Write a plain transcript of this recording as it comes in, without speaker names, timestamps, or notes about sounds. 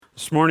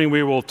This morning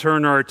we will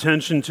turn our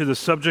attention to the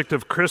subject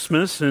of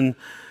Christmas, and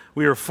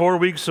we are 4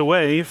 weeks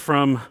away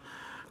from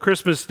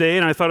Christmas Day,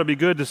 and I thought it'd be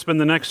good to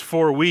spend the next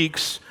 4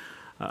 weeks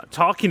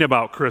talking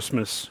about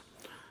Christmas,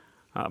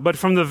 but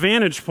from the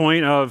vantage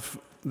point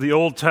of the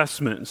Old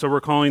Testament. So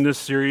we're calling this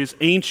series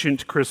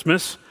Ancient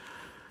Christmas.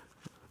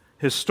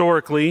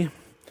 Historically,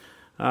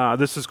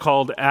 this is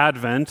called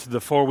Advent, the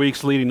 4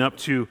 weeks leading up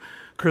to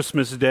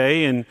Christmas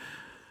Day, and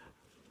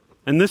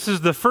this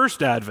is the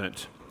first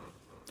Advent.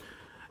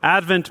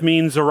 Advent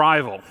means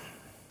arrival.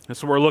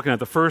 That's what we're looking at,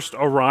 the first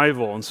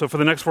arrival. And so for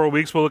the next 4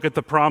 weeks, we'll look at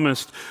the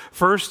promised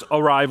first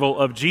arrival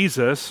of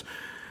Jesus.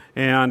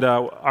 And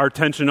our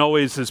attention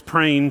always is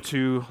praying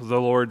to the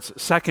Lord's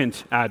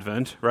second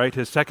advent, right?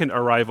 His second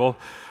arrival,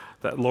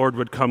 that Lord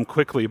would come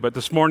quickly. But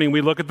this morning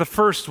we look at the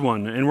first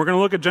one, and we're going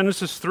to look at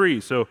Genesis 3.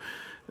 So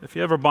if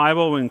you have a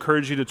Bible, we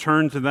encourage you to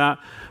turn to that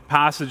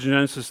passage in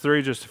Genesis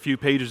 3, just a few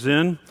pages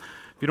in.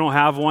 If you don't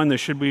have one, there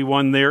should be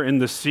one there in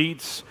the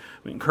seats.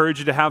 We encourage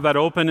you to have that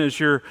open as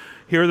you're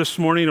here this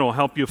morning. It will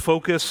help you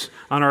focus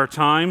on our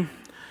time.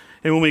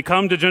 And when we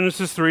come to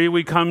Genesis 3,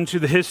 we come to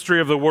the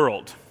history of the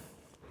world.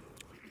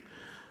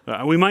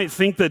 We might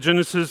think that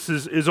Genesis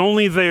is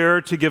only there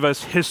to give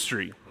us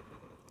history.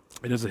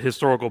 It is a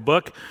historical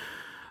book.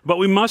 But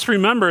we must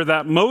remember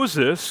that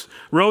Moses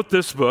wrote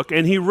this book,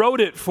 and he wrote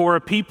it for a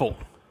people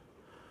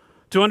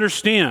to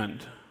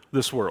understand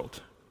this world.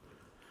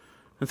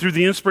 And through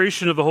the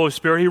inspiration of the Holy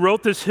Spirit, he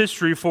wrote this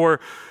history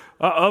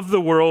of the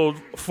world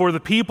for the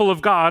people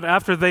of God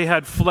after they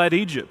had fled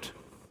Egypt.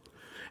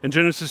 In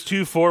Genesis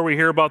 2:4, we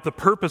hear about the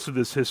purpose of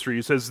this history.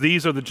 It says,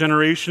 "These are the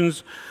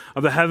generations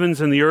of the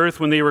heavens and the earth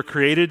when they were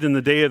created in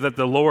the day that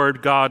the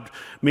Lord God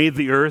made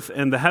the earth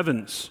and the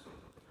heavens."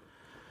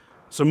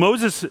 So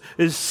Moses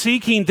is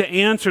seeking to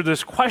answer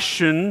this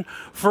question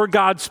for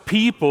God's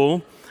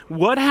people.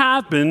 What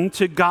happened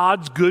to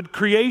God's good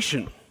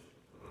creation?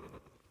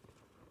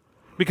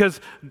 Because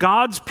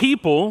God's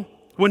people,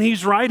 when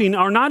he's writing,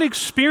 are not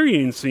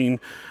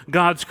experiencing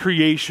God's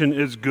creation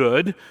as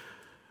good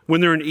when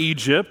they're in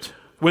Egypt,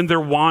 when they're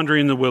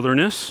wandering in the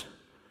wilderness.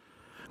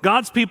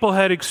 God's people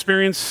had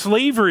experienced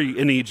slavery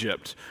in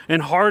Egypt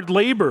and hard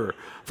labor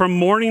from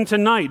morning to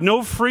night,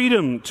 no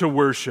freedom to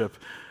worship,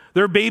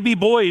 their baby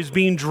boys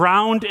being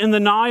drowned in the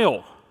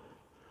Nile.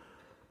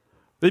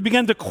 They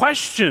began to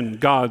question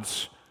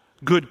God's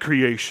good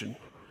creation.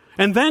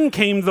 And then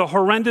came the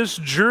horrendous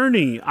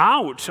journey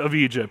out of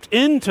Egypt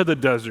into the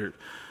desert,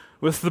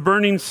 with the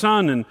burning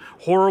sun and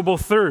horrible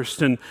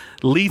thirst and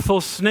lethal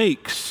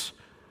snakes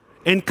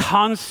and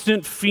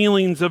constant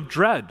feelings of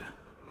dread.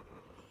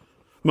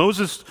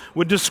 Moses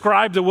would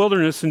describe the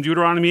wilderness in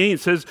Deuteronomy 8, it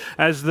says,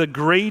 as the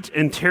great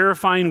and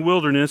terrifying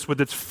wilderness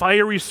with its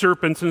fiery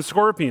serpents and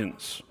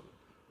scorpions.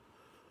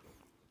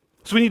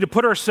 So we need to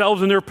put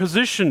ourselves in their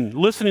position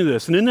listening to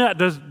this. And in that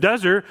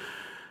desert,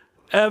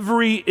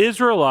 every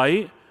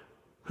Israelite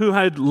who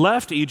had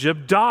left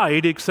Egypt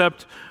died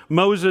except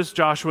Moses,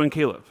 Joshua, and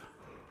Caleb.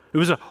 It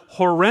was a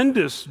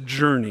horrendous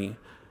journey,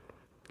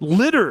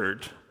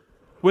 littered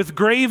with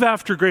grave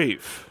after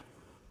grave.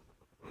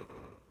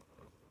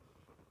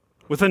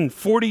 Within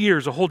 40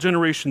 years, a whole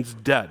generation's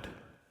dead.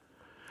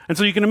 And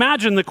so you can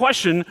imagine the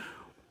question,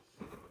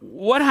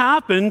 what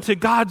happened to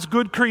God's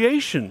good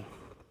creation?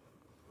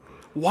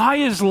 Why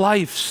is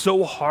life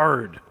so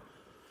hard?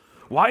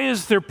 Why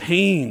is there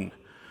pain?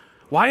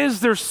 Why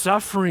is there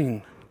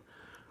suffering?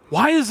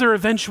 Why is there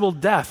eventual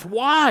death?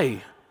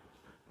 Why?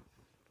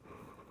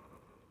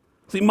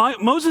 See,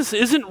 Moses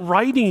isn't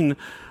writing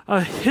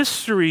a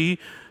history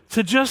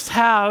to just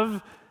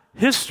have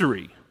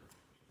history.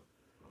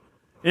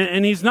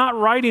 And he's not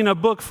writing a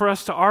book for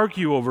us to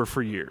argue over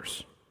for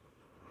years.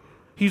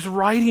 He's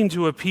writing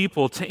to a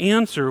people to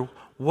answer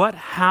what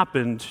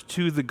happened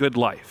to the good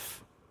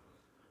life.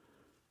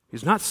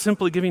 He's not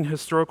simply giving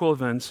historical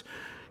events.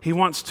 He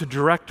wants to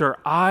direct our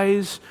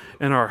eyes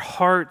and our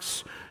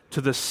hearts to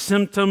the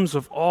symptoms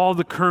of all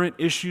the current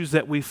issues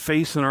that we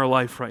face in our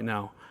life right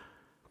now.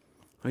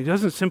 He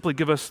doesn't simply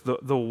give us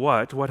the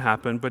what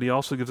happened, but he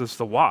also gives us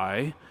the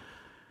why,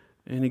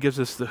 and he gives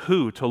us the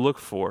who to look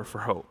for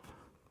hope.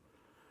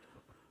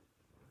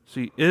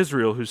 See,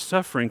 Israel, who's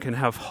suffering, can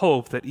have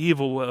hope that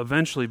evil will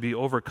eventually be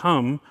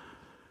overcome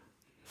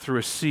through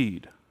a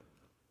seed,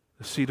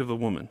 the seed of the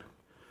woman.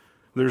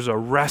 There's a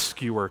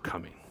rescuer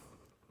coming.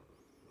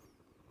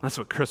 That's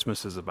what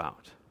Christmas is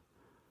about.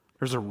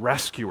 There's a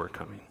rescuer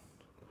coming.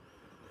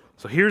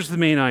 So here's the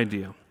main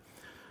idea.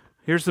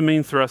 Here's the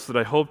main thrust that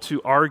I hope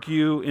to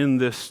argue in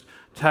this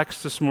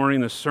text this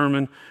morning, this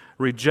sermon.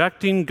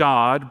 Rejecting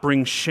God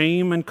brings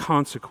shame and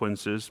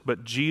consequences,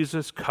 but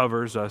Jesus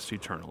covers us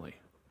eternally.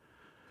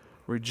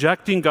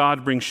 Rejecting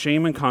God brings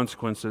shame and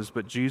consequences,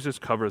 but Jesus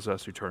covers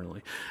us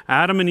eternally.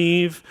 Adam and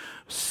Eve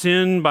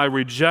sin by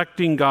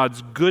rejecting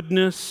God's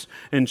goodness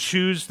and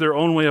choose their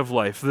own way of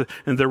life.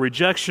 And their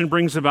rejection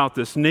brings about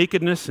this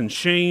nakedness and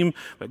shame,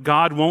 but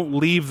God won't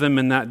leave them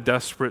in that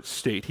desperate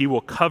state. He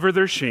will cover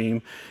their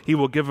shame. He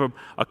will give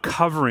a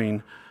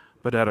covering,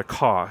 but at a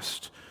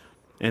cost.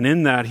 And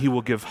in that, he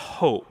will give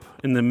hope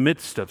in the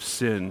midst of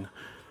sin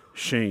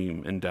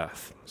shame, and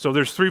death. So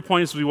there's 3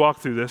 points as we walk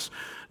through this.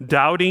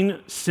 Doubting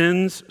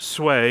sin's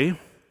sway.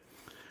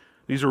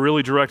 These are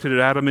really directed at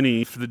Adam and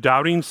Eve. The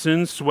doubting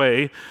sin's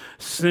sway,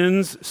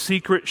 sin's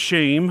secret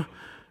shame,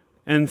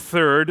 and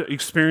third,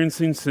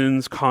 experiencing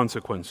sin's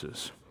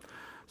consequences.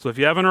 So if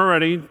you haven't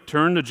already,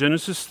 turn to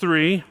Genesis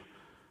 3.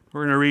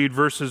 We're going to read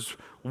verses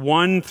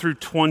 1 through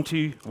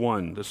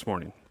 21 this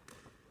morning.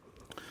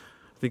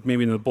 I think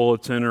maybe in the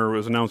bulletin or it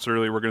was announced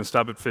earlier, we're going to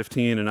stop at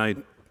 15, and I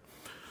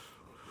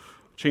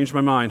changed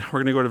my mind. We're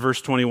going to go to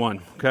verse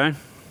 21, okay?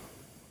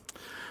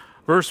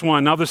 Verse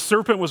 1, now the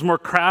serpent was more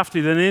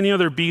crafty than any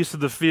other beast of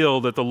the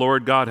field that the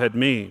Lord God had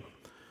made.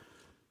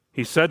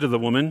 He said to the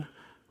woman,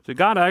 did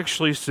God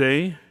actually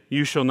say,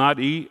 you shall not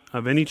eat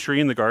of any tree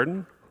in the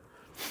garden?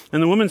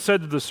 And the woman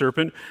said to the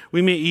serpent,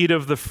 we may eat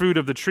of the fruit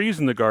of the trees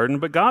in the garden,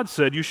 but God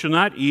said, you shall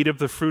not eat of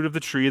the fruit of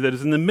the tree that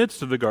is in the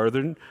midst of the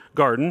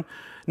garden,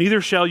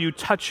 neither shall you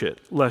touch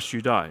it, lest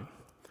you die.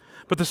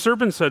 But the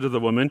serpent said to the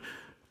woman,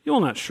 you will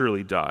not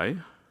surely die.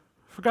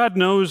 For God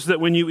knows that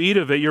when you eat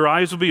of it, your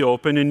eyes will be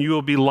open, and you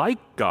will be like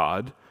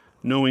God,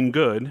 knowing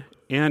good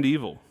and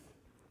evil.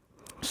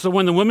 So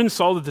when the woman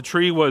saw that the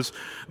tree was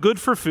good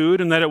for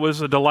food, and that it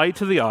was a delight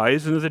to the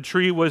eyes, and that the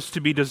tree was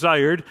to be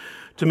desired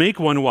to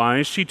make one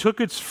wise, she took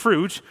its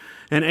fruit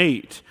and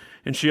ate.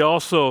 And she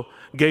also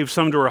gave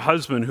some to her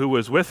husband who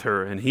was with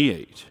her, and he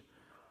ate.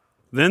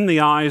 Then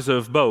the eyes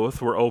of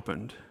both were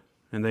opened,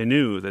 and they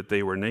knew that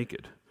they were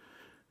naked.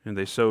 And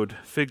they sewed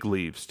fig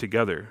leaves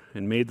together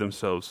and made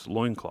themselves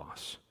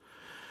loincloths.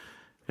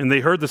 And they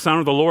heard the sound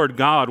of the Lord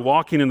God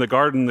walking in the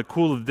garden in the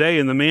cool of the day,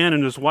 and the man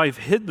and his wife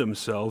hid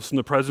themselves in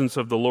the presence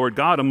of the Lord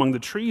God among the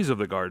trees of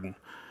the garden.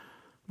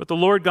 But the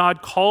Lord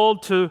God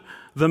called to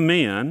the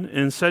man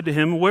and said to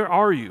him, where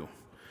are you?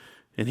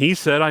 And he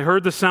said, I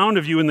heard the sound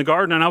of you in the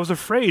garden, and I was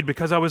afraid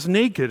because I was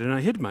naked, and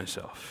I hid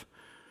myself.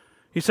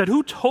 He said,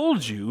 who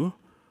told you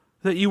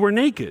that you were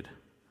naked?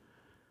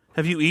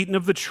 Have you eaten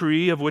of the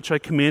tree of which I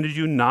commanded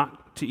you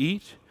not to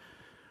eat?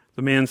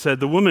 The man said,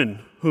 the woman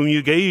whom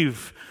you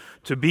gave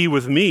to be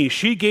with me,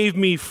 she gave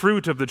me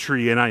fruit of the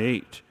tree, and I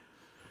ate.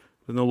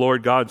 Then the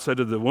Lord God said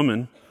to the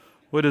woman,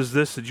 what is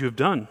this that you have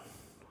done?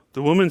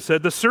 The woman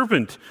said, the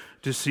serpent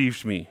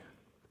deceived me,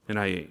 and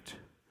I ate.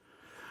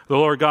 The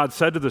Lord God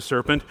said to the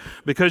serpent,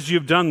 because you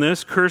have done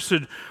this,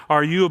 cursed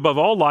are you above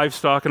all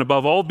livestock and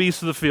above all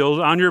beasts of the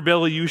field. On your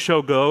belly you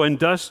shall go, and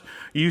dust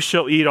you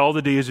shall eat all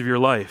the days of your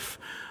life.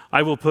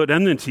 I will put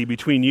enmity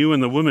between you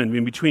and the woman,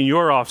 and between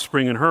your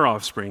offspring and her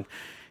offspring.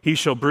 He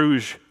shall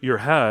bruise your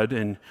head,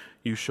 and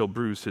you shall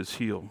bruise his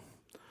heel.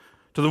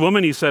 To the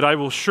woman he said, I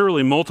will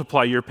surely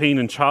multiply your pain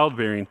in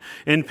childbearing.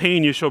 In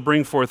pain you shall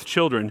bring forth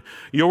children.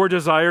 Your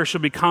desire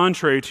shall be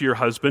contrary to your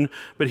husband,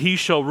 but he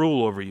shall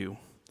rule over you.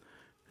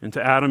 And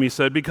to Adam he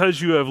said,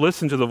 because you have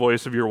listened to the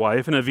voice of your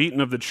wife, and have eaten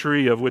of the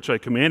tree of which I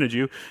commanded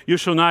you, you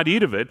shall not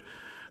eat of it.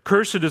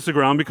 Cursed is the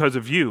ground because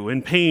of you.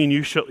 In pain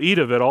you shall eat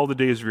of it all the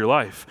days of your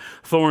life.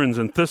 Thorns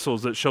and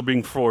thistles that shall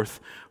bring forth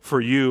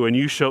for you, and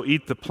you shall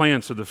eat the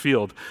plants of the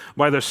field.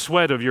 By the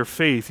sweat of your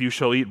faith you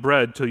shall eat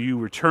bread till you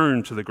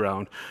return to the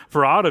ground.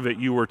 For out of it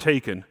you were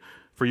taken,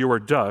 for you are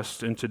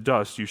dust, and to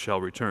dust you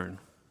shall return.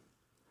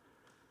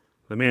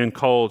 The man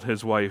called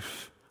his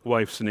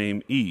wife's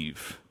name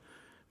Eve,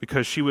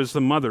 because she was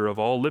the mother of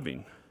all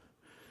living.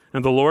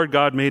 And the Lord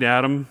God made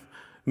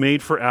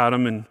for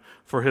Adam and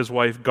for his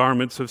wife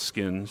garments of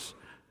skins,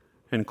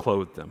 and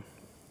clothed them.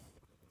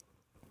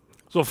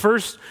 So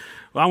first,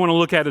 what I want to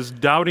look at is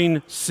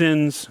doubting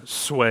sin's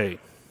sway.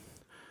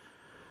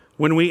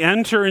 When we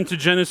enter into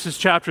Genesis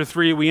chapter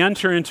 3, we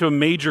enter into a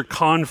major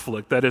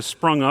conflict that has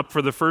sprung up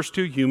for the first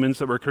two humans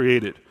that were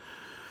created.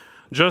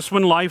 Just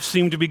when life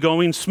seemed to be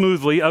going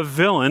smoothly, a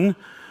villain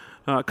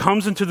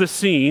comes into the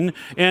scene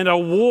and a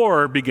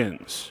war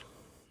begins.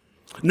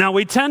 Now,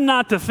 we tend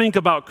not to think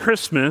about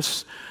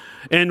Christmas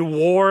in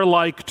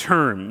warlike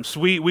terms.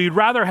 We'd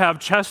rather have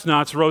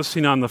chestnuts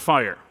roasting on the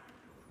fire.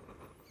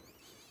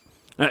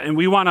 And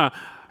we want to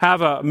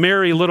have a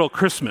merry little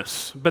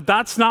Christmas. But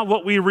that's not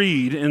what we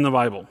read in the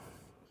Bible.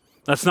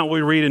 That's not what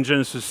we read in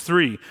Genesis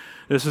 3.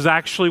 This is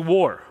actually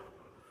war.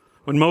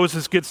 When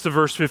Moses gets to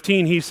verse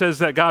 15, he says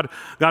that God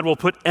will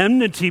put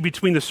enmity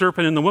between the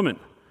serpent and the woman.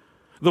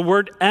 The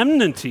word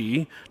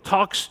enmity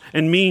talks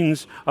and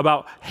means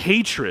about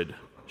hatred,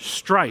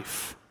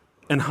 strife,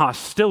 and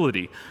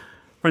hostility.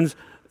 Friends,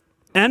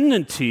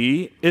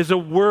 enmity is a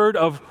word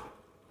of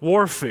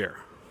warfare.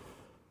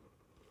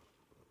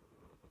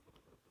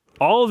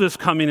 All of this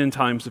coming in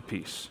times of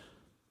peace.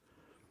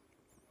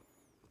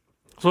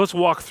 So let's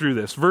walk through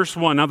this. Verse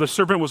 1, now the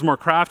serpent was more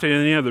crafty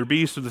than any other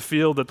beast of the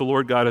field that the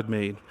Lord God had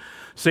made.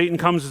 Satan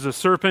comes as a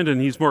serpent,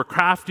 and he's more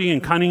crafty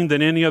and cunning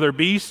than any other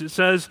beast. It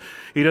says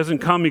he doesn't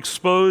come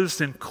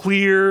exposed and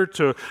clear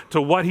to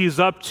what he's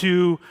up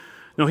to.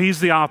 No,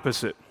 he's the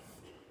opposite.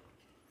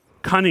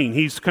 Cunning,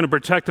 he's going to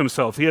protect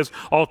himself. He has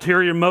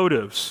ulterior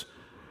motives.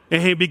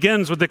 And he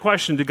begins with the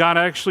question, did God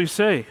actually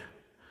say?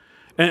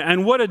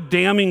 And what a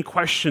damning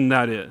question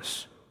that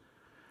is.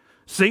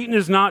 Satan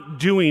is not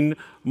doing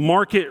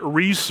market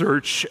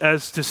research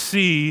as to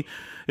see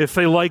if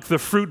they like the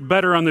fruit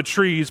better on the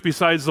trees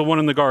besides the one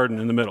in the garden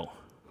in the middle.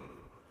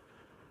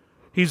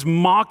 He's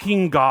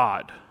mocking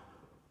God.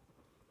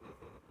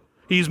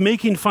 He's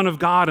making fun of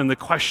God in the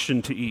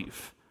question to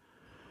Eve.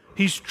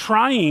 He's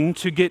trying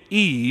to get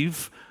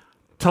Eve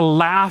to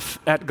laugh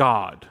at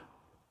God.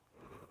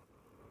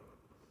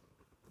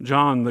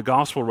 John, the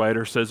gospel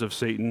writer, says of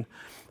Satan,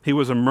 he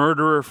was a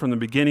murderer from the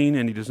beginning,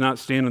 and he does not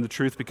stand on the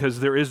truth because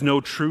there is no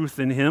truth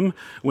in him.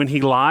 When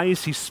he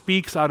lies, he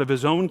speaks out of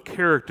his own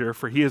character,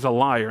 for he is a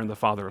liar and the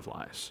father of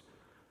lies.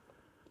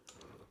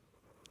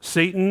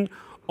 Satan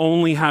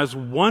only has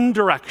one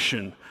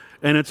direction,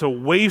 and it's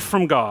away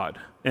from God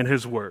and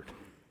his word.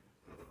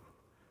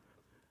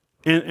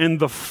 And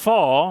the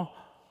fall,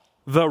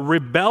 the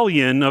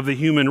rebellion of the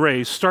human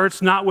race,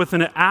 starts not with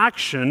an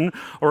action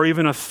or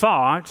even a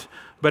thought,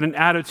 but an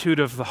attitude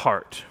of the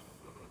heart.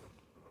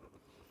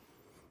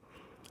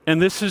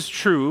 And this is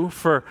true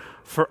for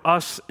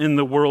us in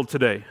the world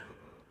today.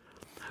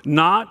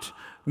 Not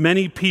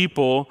many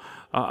people,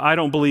 I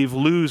don't believe,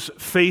 lose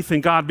faith in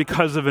God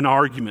because of an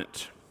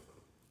argument.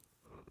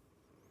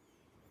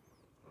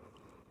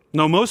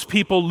 No, most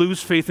people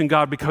lose faith in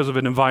God because of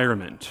an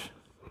environment,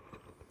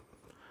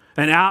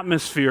 an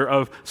atmosphere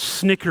of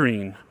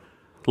snickering,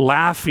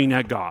 laughing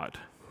at God.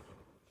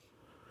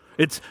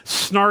 It's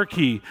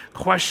snarky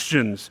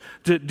questions.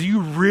 Do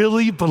you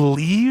really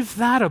believe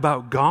that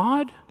about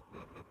God?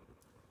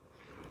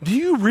 Do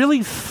you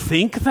really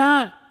think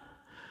that?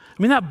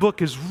 I mean, that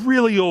book is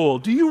really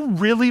old. Do you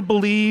really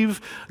believe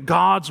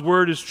God's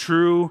word is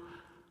true?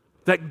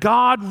 That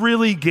God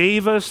really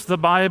gave us the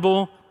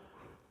Bible?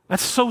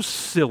 That's so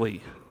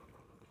silly.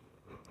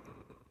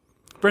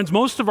 Friends,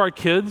 most of our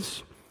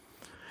kids,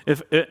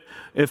 if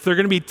they're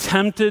going to be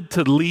tempted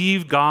to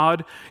leave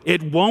God,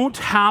 it won't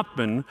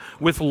happen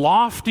with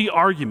lofty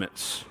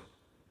arguments.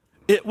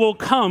 It will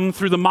come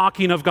through the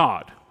mocking of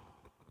God.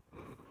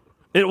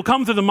 It will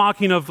come through the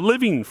mocking of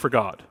living for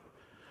God.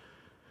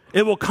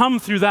 It will come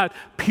through that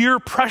peer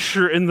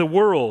pressure in the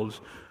world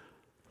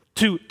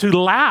to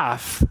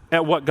laugh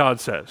at what God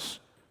says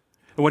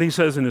and what he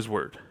says in his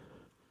word.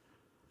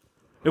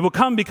 It will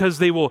come because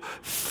they will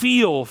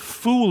feel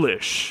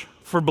foolish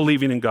for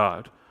believing in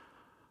God,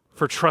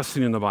 for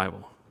trusting in the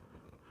Bible.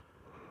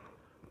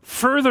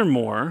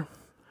 Furthermore,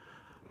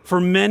 for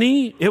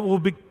many, it will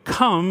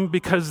become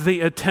because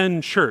they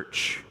attend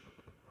church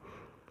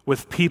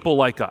with people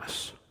like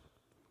us.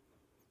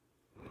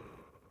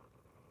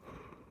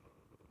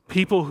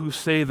 People who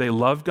say they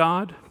love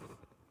God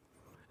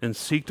and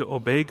seek to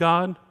obey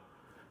God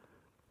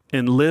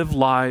and live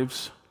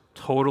lives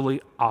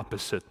totally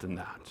opposite than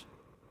that.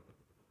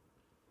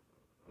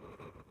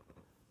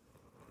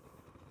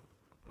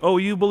 Oh,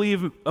 you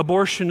believe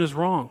abortion is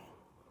wrong,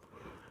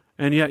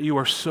 and yet you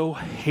are so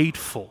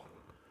hateful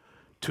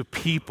to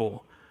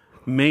people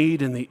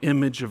made in the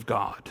image of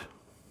God.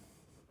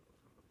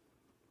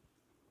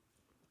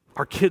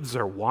 Our kids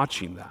are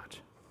watching that.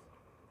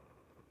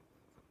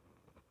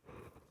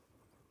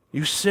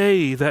 You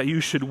say that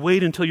you should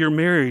wait until you're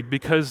married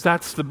because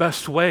that's the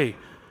best way.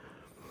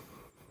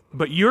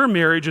 But your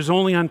marriage is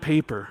only on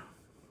paper.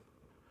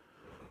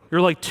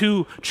 You're like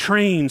two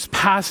trains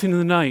passing in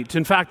the night.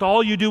 In fact,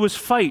 all you do is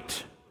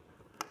fight.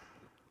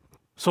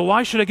 So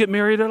why should I get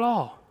married at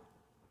all?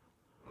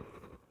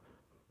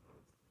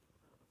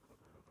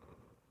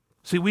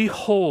 See, we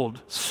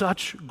hold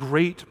such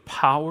great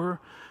power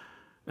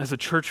as a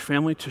church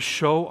family to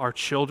show our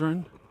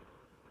children,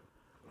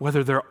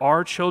 whether they're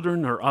our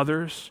children or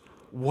others,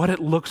 what it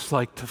looks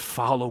like to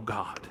follow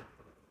God.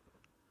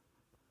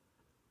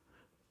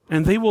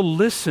 And they will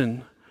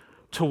listen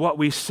to what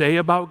we say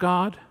about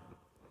God,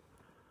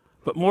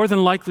 but more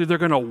than likely they're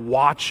going to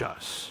watch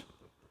us,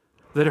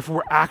 that if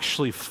we're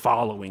actually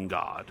following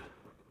God.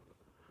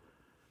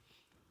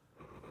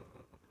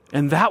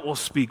 And that will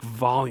speak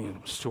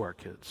volumes to our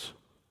kids.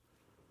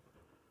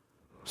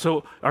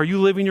 So are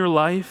you living your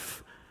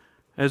life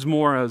as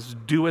more as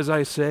do as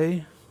I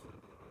say,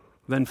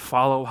 then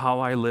follow how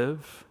I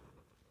live?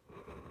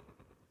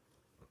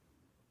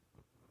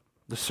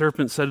 The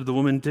serpent said to the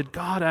woman, did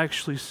God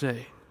actually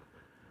say?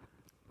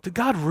 Did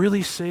God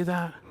really say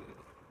that?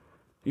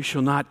 You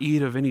shall not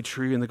eat of any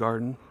tree in the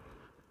garden.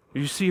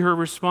 You see her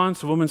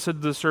response? The woman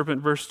said to the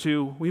serpent, verse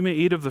 2, we may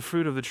eat of the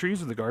fruit of the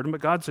trees of the garden, but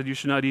God said you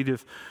should not eat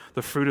of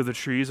the fruit of the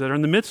trees that are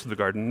in the midst of the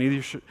garden,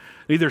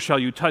 neither shall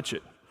you touch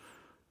it.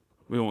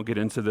 We won't get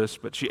into this,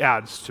 but she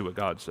adds to what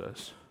God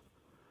says.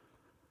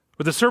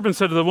 But the serpent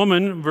said to the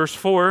woman, verse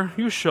 4,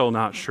 you shall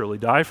not surely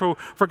die, for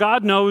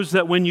God knows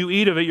that when you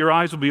eat of it, your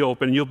eyes will be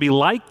open, and you'll be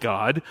like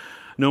God,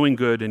 knowing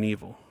good and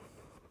evil.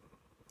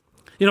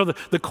 You know,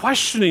 the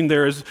questioning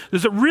there is,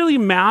 does it really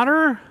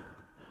matter?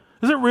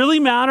 Does it really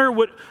matter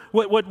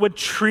what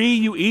tree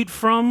you eat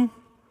from?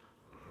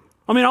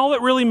 I mean, all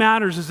that really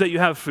matters is that you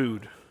have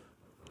food.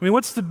 I mean,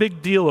 what's the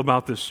big deal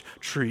about this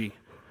tree?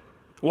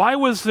 Why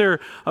was there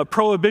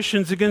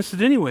prohibitions against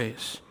it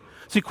anyways?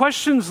 See,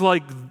 questions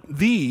like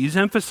these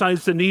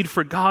emphasize the need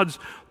for God's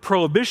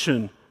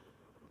prohibition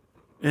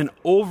and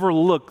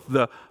overlook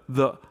the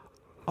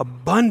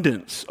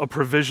abundance of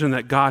provision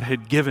that God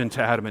had given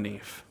to Adam and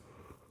Eve.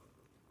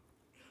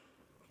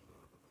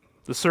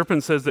 The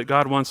serpent says that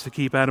God wants to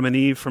keep Adam and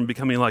Eve from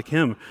becoming like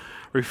him,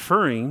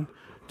 referring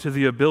to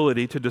the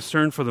ability to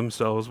discern for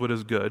themselves what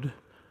is good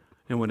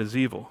and what is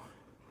evil.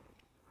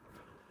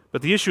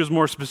 But the issue is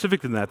more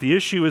specific than that. The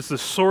issue is the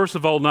source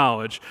of all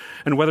knowledge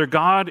and whether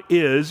God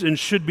is and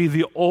should be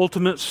the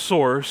ultimate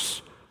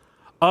source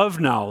of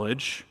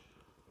knowledge,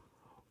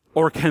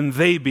 or can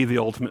they be the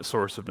ultimate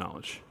source of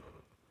knowledge?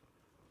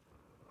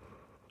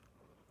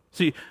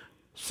 See,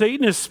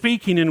 Satan is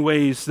speaking in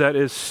ways that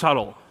is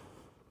subtle,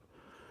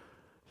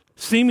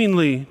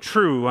 seemingly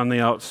true on the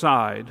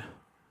outside,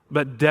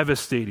 but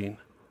devastating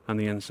on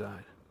the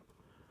inside.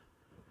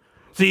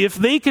 See, if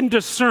they can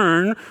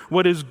discern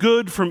what is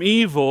good from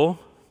evil,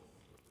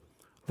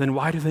 then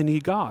why do they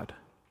need God?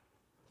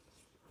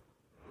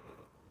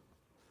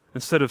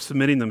 Instead of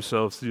submitting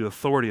themselves to the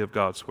authority of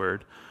God's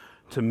word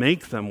to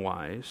make them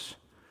wise,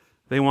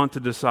 they want to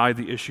decide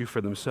the issue for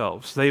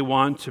themselves. They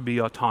want to be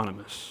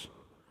autonomous.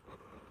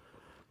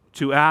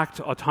 To act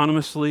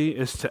autonomously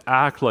is to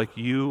act like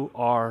you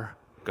are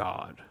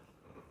God.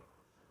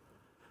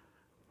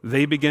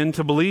 They begin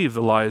to believe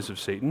the lies of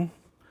Satan,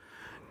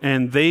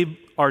 and they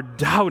are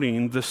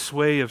doubting the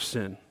sway of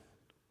sin.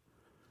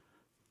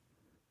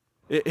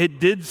 It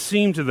did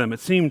seem to them, it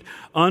seemed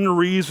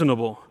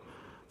unreasonable,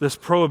 this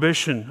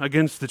prohibition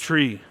against the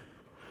tree.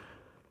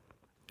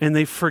 And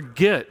they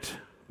forget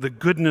the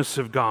goodness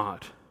of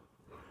God.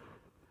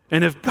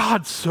 And if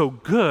God's so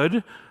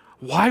good,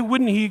 why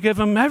wouldn't he give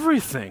them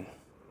everything?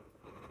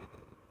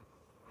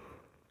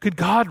 Could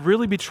God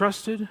really be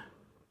trusted?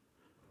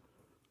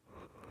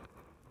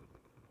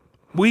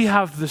 We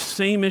have the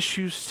same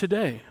issues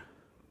today.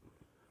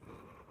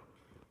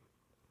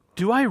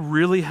 Do I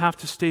really have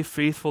to stay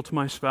faithful to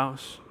my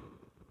spouse?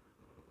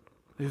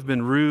 They've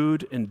been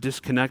rude and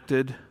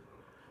disconnected,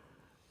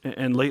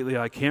 and lately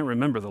I can't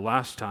remember the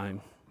last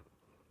time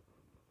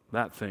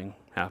that thing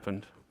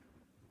happened.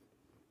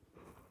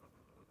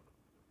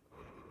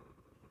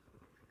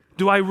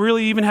 Do I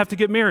really even have to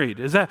get married?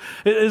 Isn't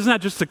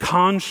that just a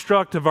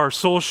construct of our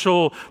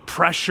social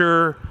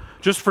pressure,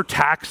 just for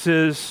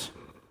taxes?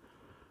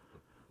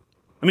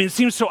 I mean, it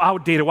seems so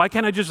outdated. Why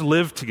can't I just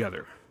live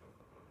together?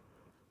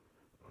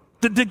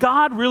 Did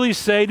God really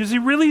say, does he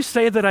really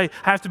say that I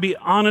have to be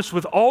honest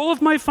with all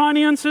of my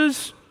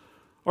finances?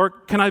 Or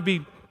can I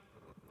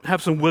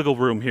have some wiggle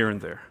room here and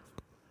there?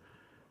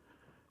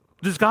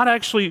 Does God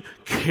actually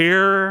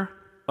care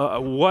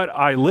what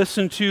I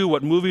listen to,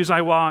 what movies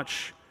I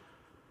watch?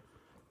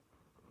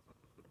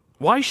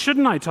 Why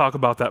shouldn't I talk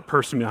about that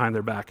person behind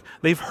their back?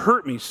 They've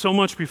hurt me so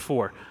much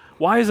before.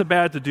 Why is it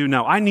bad to do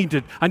now? I need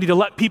to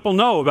let people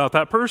know about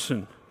that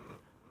person.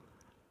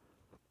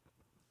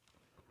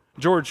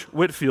 George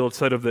Whitefield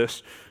said of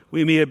this,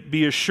 we may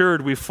be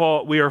assured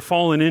we are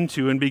fallen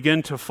into and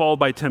begin to fall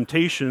by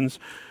temptations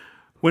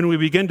when we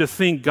begin to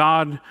think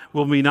God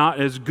will be not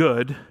as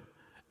good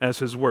as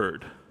his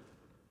word.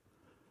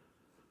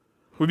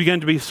 We begin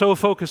to be so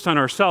focused on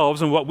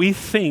ourselves and what we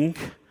think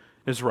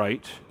is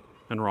right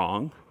and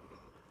wrong.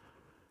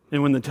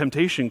 And when the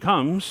temptation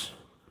comes,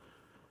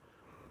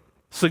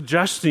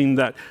 suggesting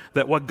that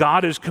what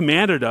God has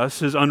commanded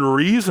us is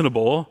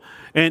unreasonable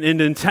and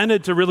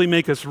intended to really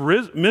make us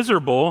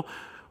miserable,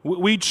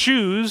 we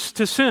choose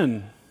to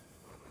sin.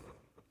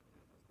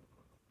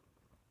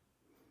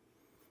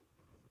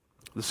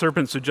 The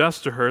serpent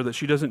suggests to her that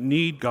she doesn't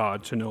need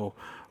God to know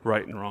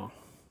right and wrong,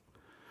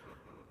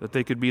 that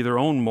they could be their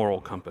own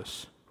moral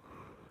compass.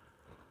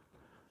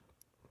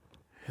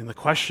 And the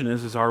question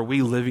is are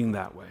we living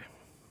that way?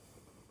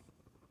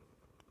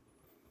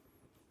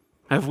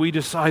 Have we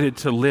decided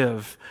to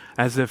live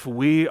as if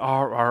we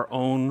are our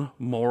own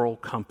moral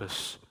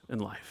compass in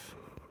life?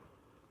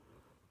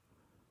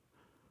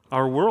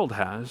 Our world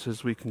has,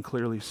 as we can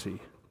clearly see.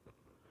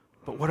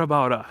 But what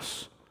about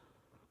us?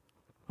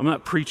 I'm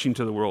not preaching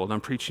to the world, I'm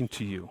preaching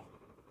to you.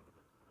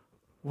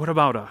 What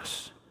about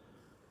us?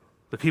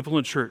 The people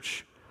in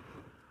church.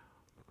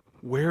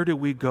 Where do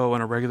we go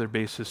on a regular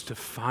basis to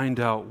find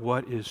out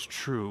what is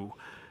true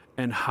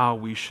and how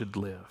we should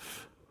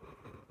live?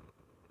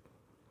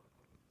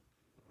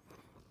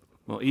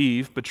 Well,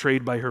 Eve,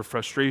 betrayed by her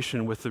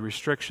frustration with the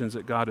restrictions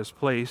that God has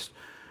placed,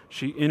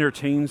 she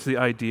entertains the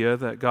idea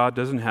that God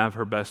doesn't have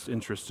her best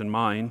interest in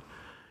mind,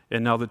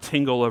 and now the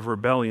tingle of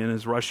rebellion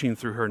is rushing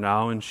through her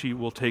now, and she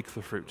will take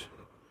the fruit.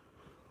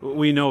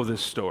 We know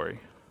this story.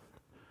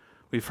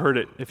 We've heard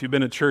it if you've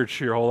been at church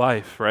your whole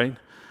life, right?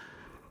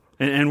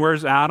 And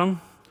where's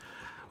Adam?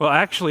 Well,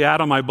 actually,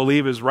 Adam, I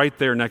believe, is right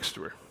there next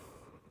to her,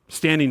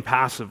 standing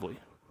passively.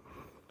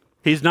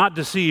 He's not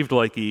deceived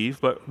like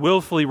Eve, but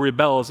willfully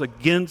rebels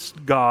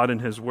against God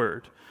and his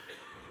word.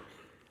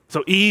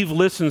 So Eve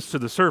listens to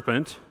the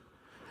serpent,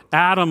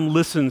 Adam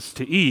listens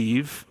to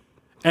Eve,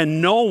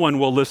 and no one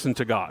will listen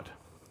to God.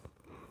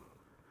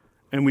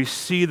 And we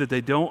see that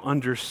they don't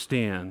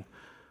understand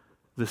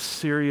the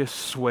serious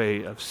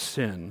sway of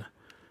sin,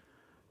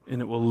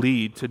 and it will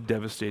lead to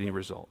devastating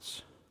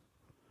results.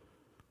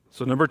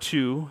 So number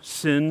 2,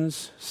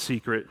 sin's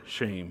secret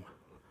shame.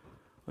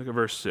 Look at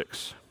verse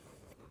 6.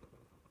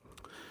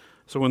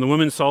 So when the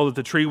woman saw that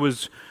the tree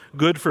was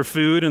good for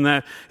food and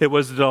that it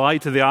was a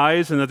delight to the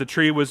eyes and that the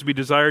tree was to be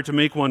desired to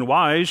make one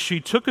wise, she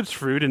took its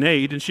fruit and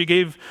ate, and she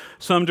gave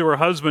some to her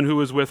husband who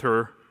was with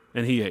her,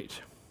 and he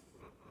ate.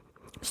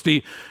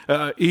 See,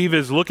 Eve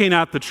is looking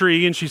at the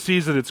tree and she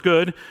sees that it's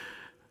good.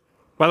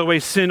 By the way,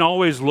 sin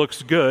always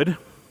looks good.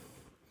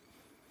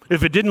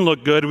 If it didn't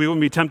look good, we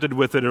wouldn't be tempted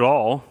with it at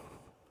all.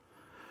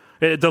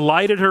 It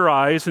delighted her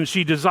eyes, and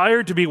she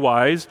desired to be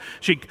wise.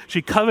 She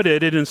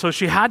coveted it, and so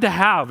she had to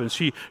have, and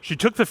she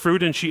took the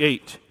fruit and she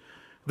ate.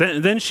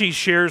 Then she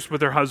shares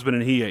with her husband,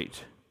 and he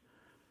ate.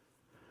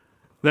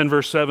 Then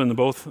verse 7,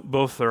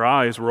 both their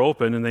eyes were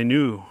open, and they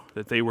knew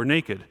that they were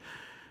naked.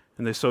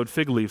 And they sewed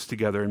fig leaves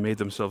together and made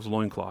themselves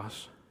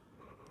loincloths.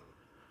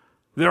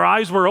 Their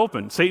eyes were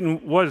open.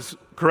 Satan was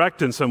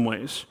correct in some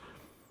ways,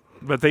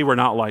 but they were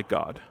not like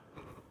God.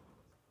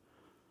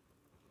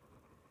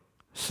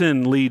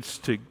 Sin leads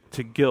to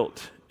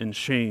guilt and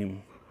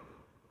shame.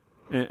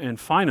 And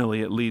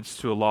finally, it leads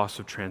to a loss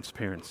of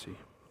transparency.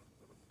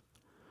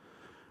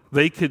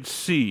 They could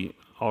see,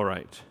 all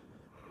right.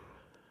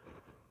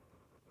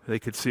 They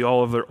could see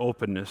all of their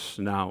openness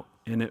now,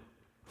 and it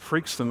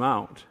freaks them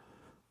out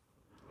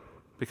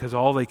because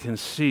all they can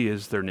see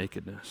is their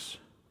nakedness.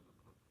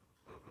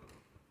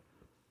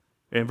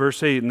 In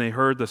verse 8, and they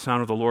heard the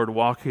sound of the Lord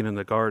walking in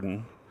the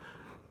garden.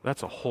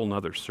 That's a whole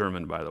nother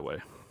sermon, by the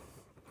way.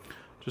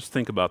 Just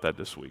think about that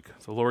this week.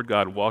 The Lord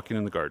God walking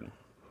in the garden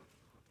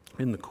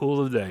in the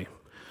cool of the day.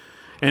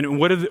 And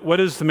what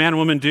does the man and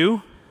woman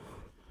do?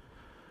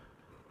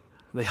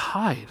 They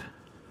hide.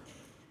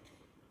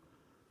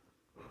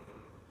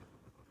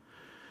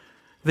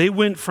 They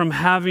went from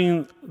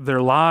having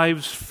their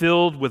lives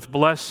filled with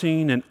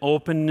blessing and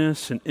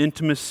openness and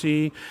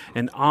intimacy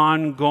and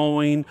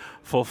ongoing,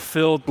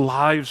 fulfilled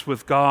lives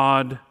with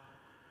God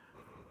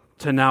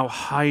to now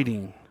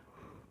hiding,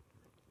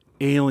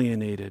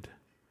 alienated,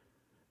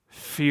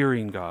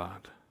 fearing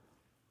God.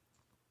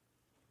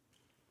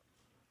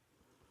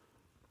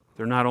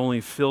 They're not only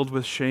filled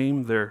with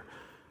shame, they're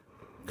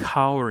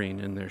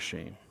cowering in their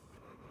shame.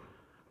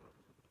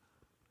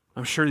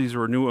 I'm sure these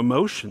were new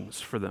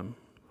emotions for them.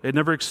 They'd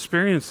never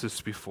experienced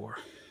this before.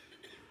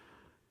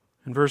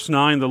 In verse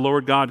 9, the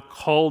Lord God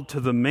called to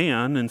the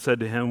man and said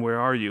to him, "Where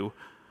are you?"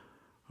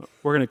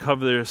 We're going to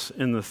cover this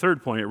in the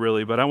third point,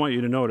 really, but I want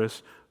you to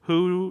notice,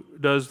 who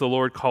does the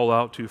Lord call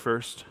out to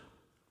first?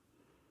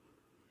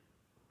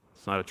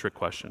 It's not a trick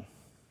question.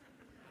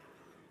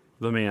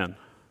 The man,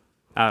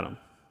 Adam.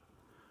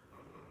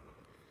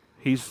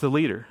 He's the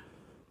leader.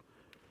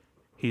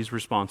 He's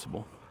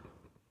responsible.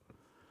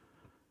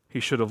 He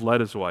should have led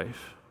his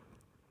wife.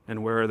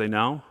 And where are they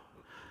now?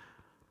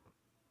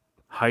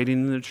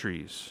 Hiding in the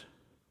trees.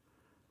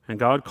 And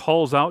God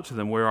calls out to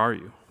them, "Where are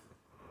you?"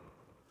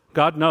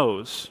 God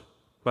knows,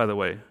 by the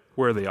way,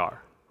 where they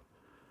are.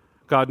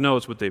 God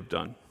knows what they've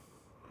done.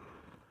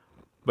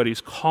 But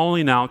he's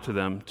calling out to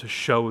them to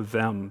show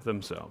them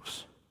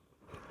themselves.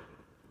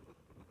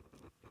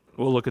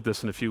 We'll look at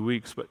this in a few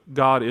weeks, but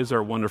God is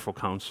our wonderful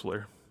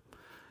counselor.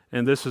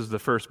 And this is the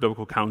first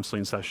biblical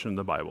counseling session in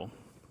the Bible.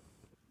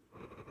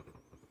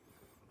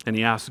 And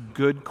he asks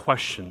good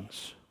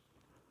questions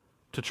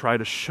to try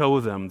to show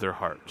them their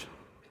heart.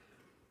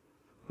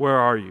 Where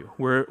are you?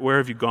 Where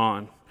have you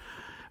gone?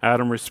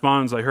 Adam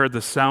responds, "I heard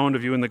the sound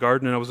of you in the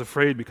garden, and I was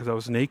afraid because I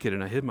was naked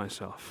and I hid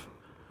myself."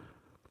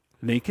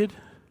 Naked?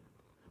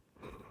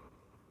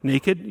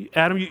 Naked?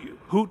 Adam,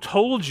 who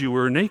told you we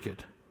were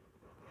naked?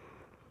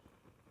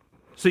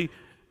 See,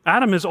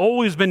 Adam has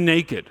always been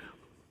naked.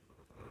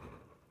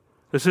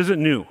 This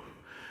isn't new.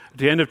 At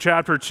the end of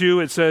chapter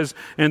 2, it says,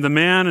 "And the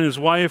man and his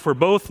wife were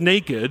both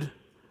naked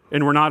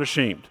and were not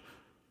ashamed."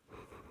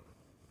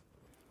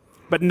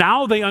 But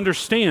now they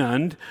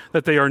understand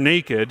that they are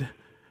naked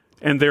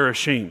and they're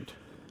ashamed.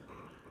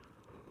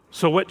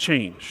 So what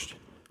changed?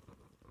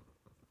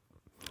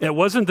 It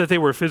wasn't that they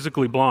were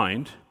physically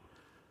blind,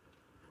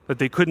 that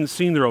they couldn't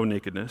see their own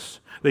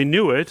nakedness. They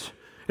knew it.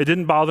 It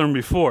didn't bother them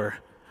before.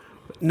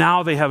 But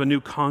now they have a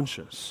new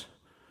conscience.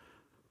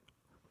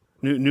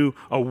 New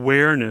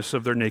awareness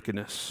of their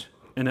nakedness,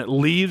 and it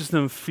leaves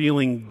them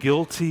feeling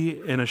guilty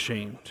and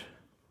ashamed.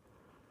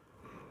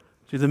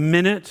 See,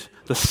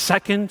 the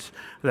second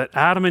that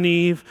Adam and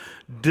Eve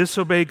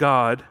disobey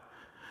God,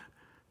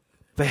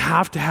 they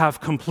have to have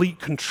complete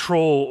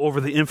control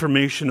over the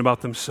information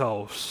about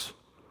themselves,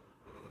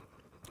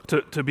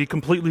 to be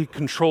completely in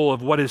control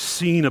of what is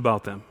seen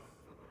about them.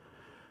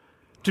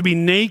 To be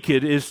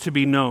naked is to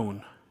be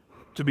known,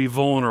 to be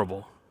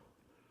vulnerable.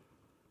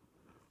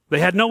 They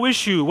had no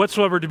issue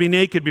whatsoever to be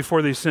naked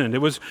before they sinned. It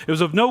was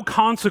of no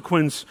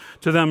consequence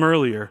to them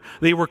earlier.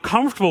 They were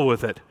comfortable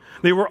with it.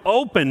 They were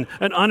open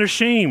and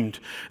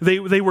unashamed. They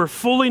were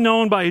fully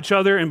known by each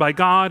other and by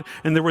God,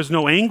 and there was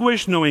no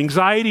anguish, no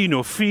anxiety,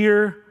 no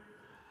fear.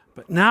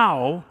 But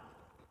now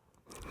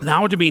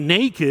to be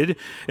naked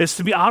is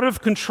to be out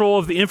of control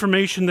of the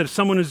information that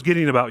someone is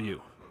getting about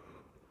you.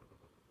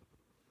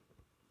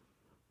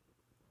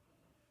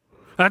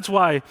 That's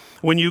why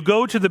when you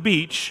go to the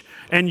beach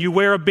and you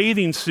wear a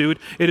bathing suit,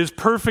 it is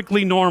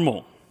perfectly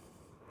normal.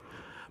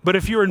 But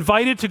if you're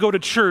invited to go to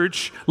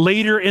church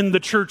later in the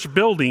church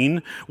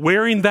building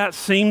wearing that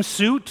same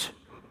suit,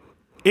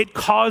 it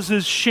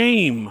causes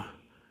shame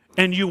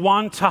and you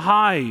want to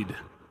hide.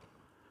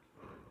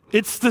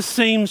 It's the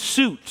same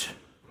suit,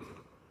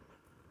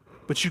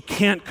 but you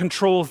can't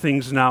control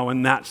things now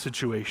in that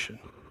situation,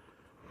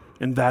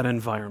 in that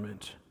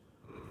environment.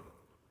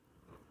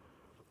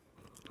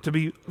 To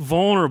be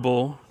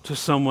vulnerable to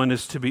someone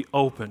is to be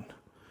open,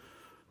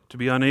 to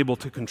be unable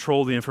to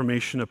control the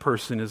information a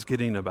person is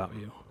getting about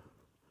you.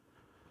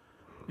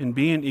 And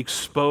being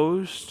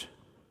exposed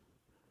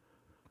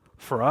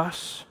for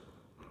us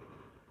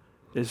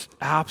is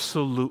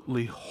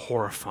absolutely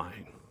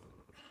horrifying.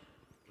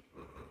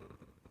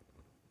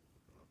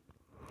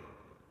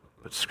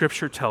 But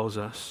Scripture tells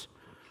us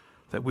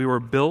that we were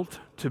built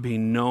to be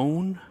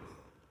known,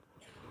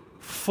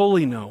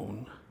 fully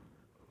known,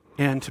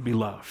 and to be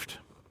loved.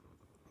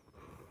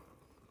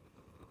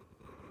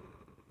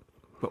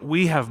 But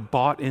we have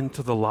bought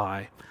into the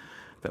lie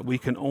that we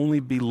can only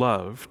be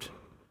loved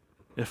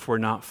if we're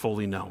not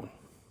fully known.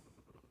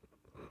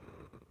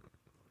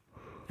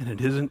 And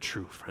it isn't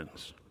true,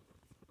 friends.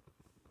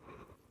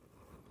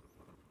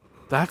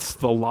 That's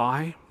the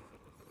lie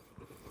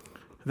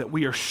that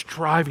we are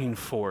striving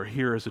for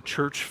here as a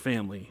church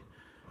family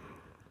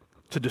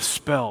to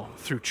dispel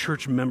through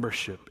church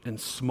membership and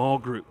small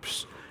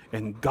groups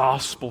and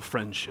gospel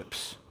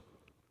friendships.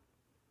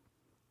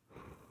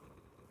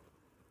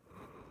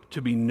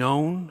 To be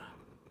known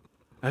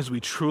as we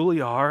truly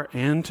are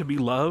and to be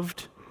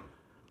loved,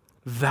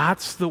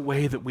 that's the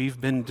way that we've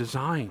been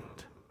designed.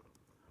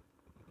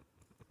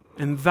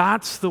 And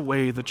that's the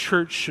way the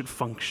church should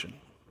function.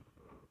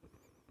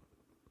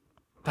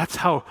 That's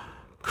how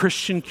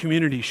Christian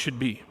community should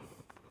be.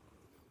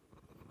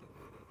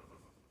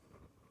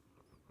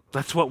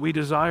 That's what we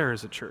desire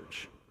as a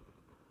church.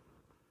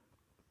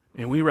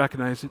 And we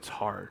recognize it's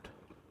hard.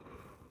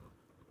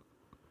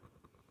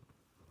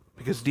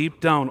 Because deep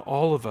down,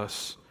 all of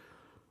us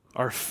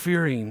are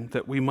fearing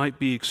that we might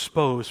be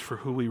exposed for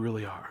who we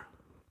really are.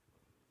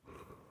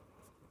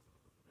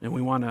 And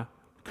we want to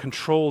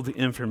control the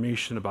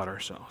information about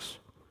ourselves.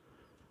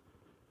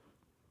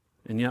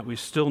 And yet we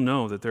still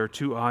know that there are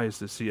two eyes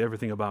that see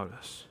everything about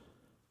us.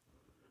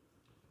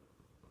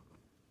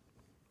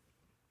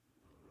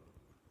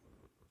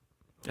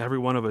 Every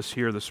one of us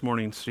here this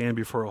morning stand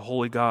before a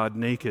holy God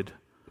naked,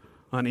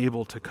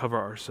 unable to cover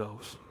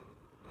ourselves,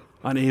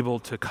 unable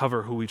to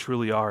cover who we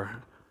truly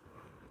are.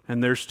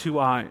 And there's two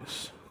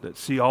eyes that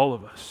see all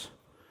of us,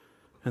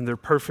 and they're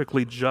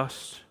perfectly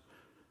just,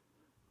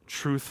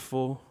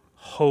 truthful,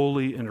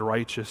 holy, and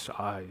righteous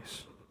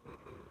eyes.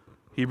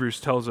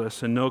 Hebrews tells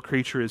us, and no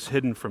creature is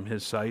hidden from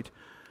his sight,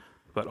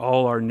 but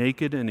all are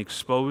naked and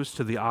exposed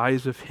to the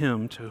eyes of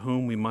him to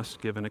whom we must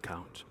give an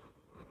account.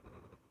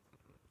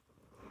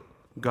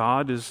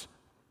 God is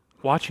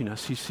watching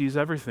us. He sees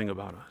everything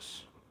about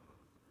us.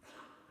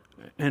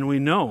 And we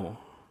know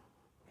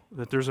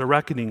that there's a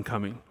reckoning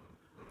coming.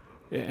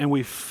 And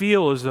we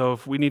feel as though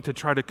we need to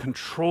try to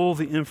control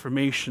the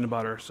information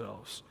about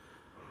ourselves.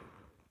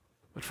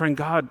 But friend,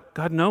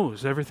 God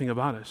knows everything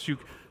about us.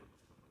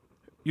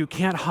 You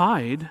can't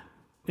hide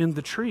in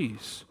the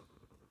trees.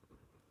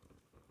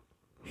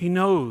 He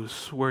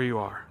knows where you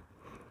are.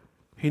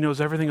 He knows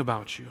everything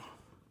about you.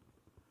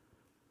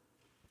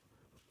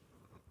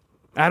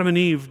 Adam and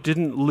Eve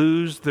didn't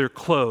lose their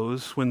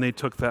clothes when they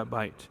took that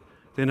bite.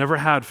 They never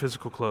had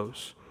physical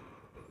clothes.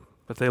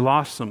 But they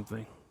lost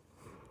something.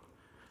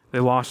 They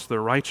lost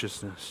their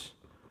righteousness.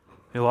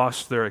 They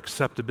lost their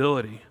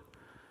acceptability.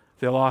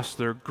 They lost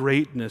their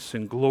greatness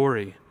and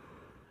glory.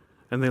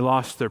 And they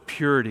lost their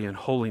purity and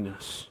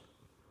holiness.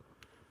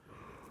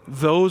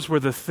 Those were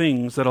the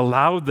things that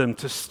allowed them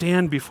to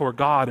stand before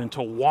God and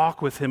to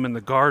walk with Him in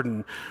the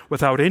garden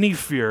without any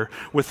fear,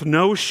 with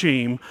no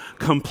shame,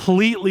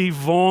 completely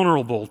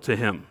vulnerable to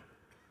Him.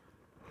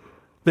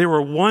 They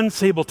were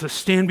once able to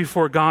stand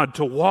before God,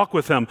 to walk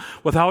with Him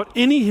without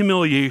any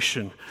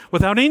humiliation,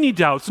 without any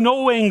doubts,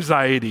 no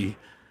anxiety,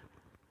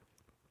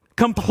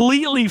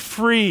 completely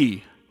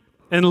free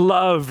and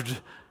loved,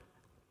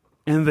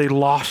 and they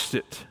lost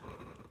it.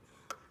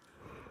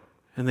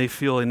 And they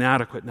feel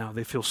inadequate now.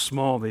 They feel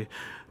small.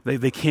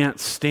 They can't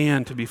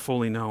stand to be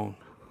fully known.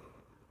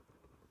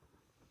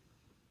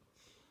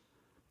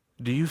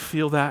 Do you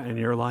feel that in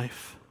your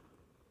life?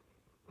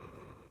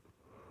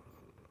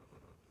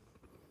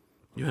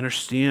 You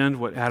understand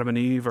what Adam and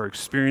Eve are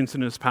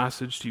experiencing in this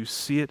passage? Do you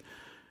see it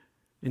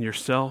in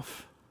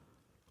yourself?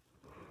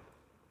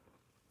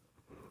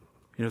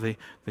 You know,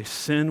 they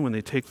sin when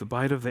they take the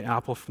bite of the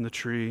apple from the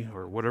tree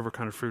or whatever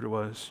kind of fruit it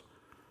was,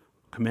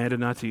 commanded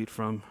not to eat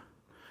from.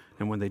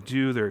 And when they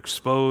do, they're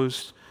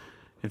exposed.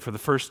 And for the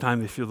first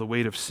time, they feel the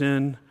weight of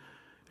sin.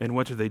 And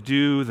what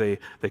do? They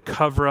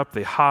cover up,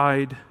 they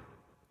hide.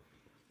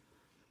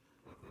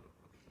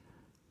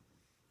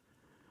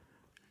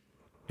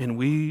 And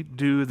we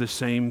do the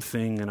same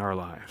thing in our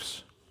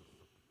lives.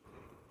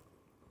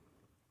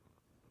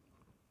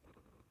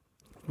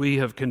 We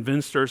have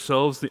convinced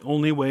ourselves the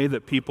only way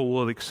that people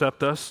will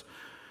accept us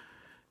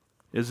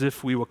is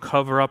if we will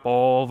cover up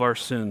all of our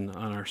sin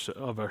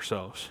of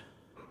ourselves.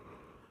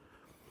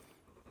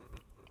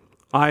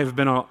 I have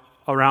been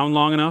around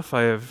long enough.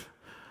 I have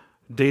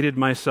dated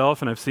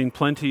myself, and I've seen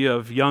plenty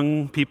of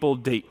young people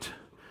date.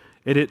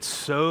 It's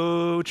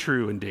so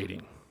true in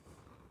dating.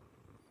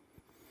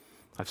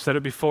 I've said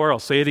it before, I'll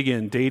say it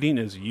again. Dating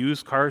is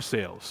used car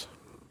sales.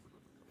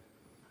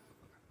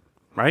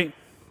 Right?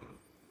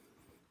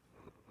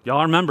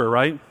 Y'all remember,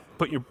 right?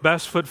 Put your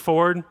best foot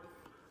forward.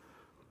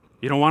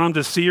 You don't want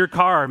them to see your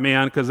car,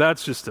 man, because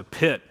that's just a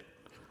pit.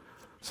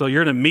 So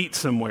you're going to meet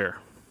somewhere.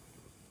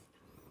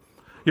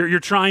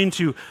 You're trying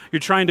to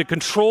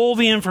control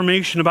the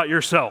information about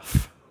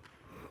yourself.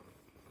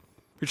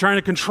 You're trying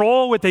to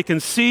control what they can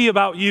see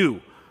about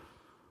you.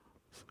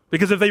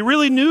 Because if they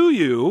really knew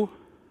you,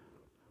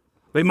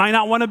 they might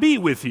not want to be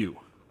with you.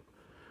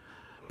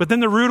 But then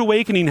the rude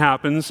awakening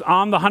happens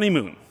on the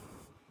honeymoon.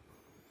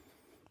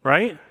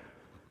 Right?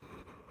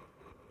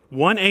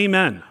 One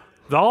amen.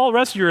 All the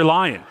rest of you are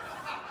lying.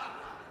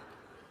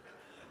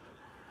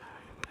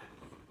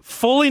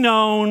 Fully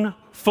known,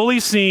 fully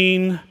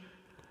seen,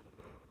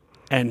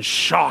 and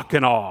shock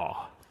and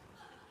awe.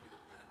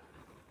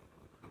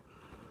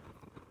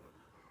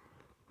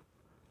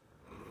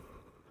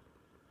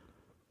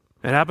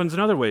 It happens in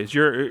other ways.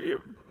 You're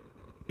an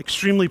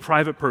extremely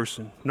private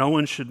person. No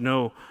one should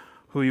know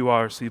who you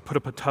are, so you put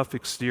up a tough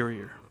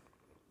exterior.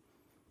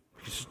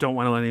 You just don't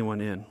want to let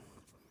anyone in.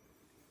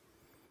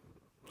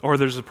 Or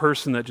there's a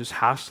person that just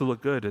has to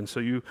look good, and so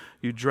you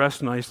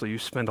dress nicely. You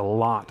spend a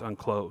lot on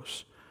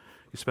clothes.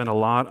 You spend a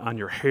lot on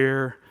your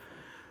hair,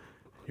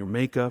 your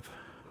makeup.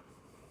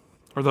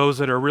 Or those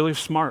that are really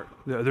smart.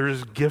 They're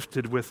just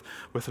gifted with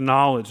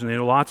knowledge, and they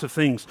know lots of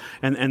things,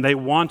 and they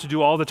want to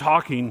do all the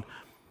talking.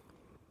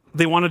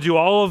 They want to do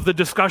all of the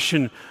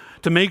discussion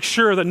to make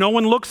sure that no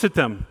one looks at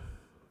them.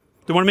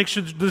 They want to make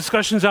sure the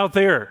discussion's out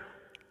there.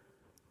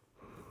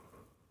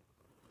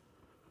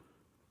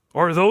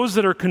 Or those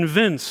that are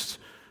convinced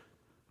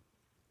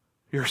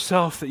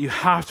yourself that you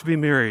have to be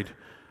married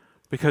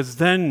because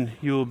then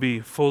you will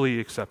be fully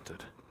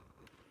accepted.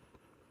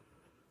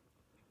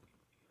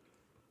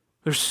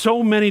 There's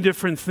so many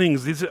different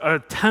things. These are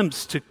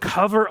attempts to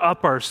cover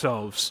up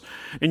ourselves,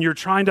 and you're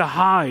trying to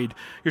hide.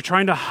 You're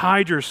trying to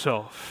hide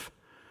yourself.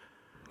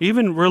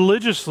 Even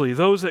religiously,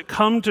 those that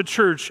come to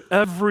church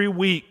every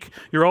week,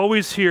 you're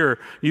always here.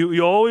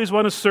 You always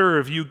want to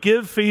serve. You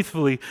give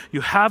faithfully. You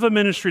have a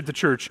ministry at the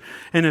church.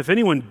 And if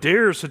anyone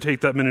dares to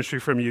take that ministry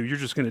from you, you're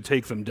just going to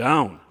take them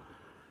down.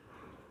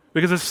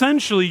 Because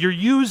essentially, you're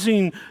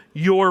using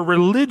your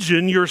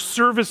religion, your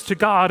service to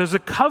God, as a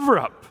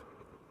cover-up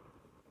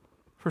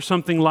for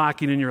something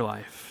lacking in your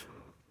life.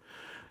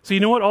 So you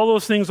know what all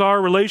those things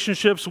are?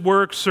 Relationships,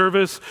 work,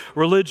 service,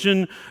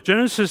 religion.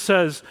 Genesis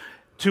says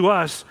to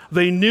us,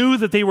 they knew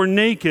that they were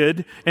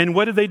naked, and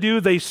what did they do?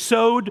 They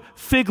sewed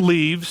fig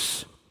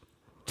leaves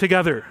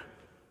together.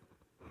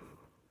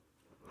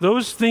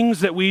 Those things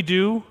that we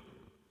do,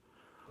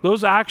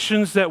 those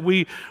actions that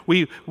we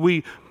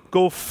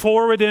go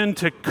forward in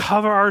to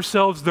cover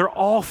ourselves, they're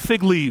all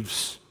fig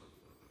leaves.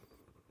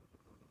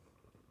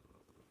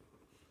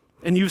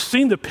 And you've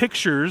seen the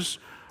pictures,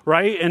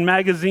 right, in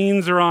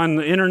magazines or on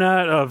the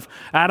internet of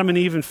Adam and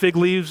Eve and fig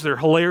leaves. They're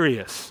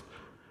hilarious.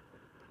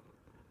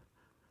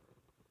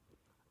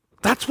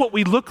 That's what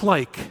we look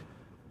like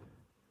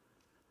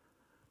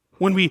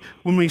when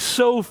we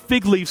sew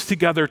fig leaves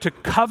together to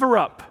cover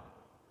up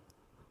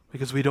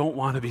because we don't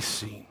want to be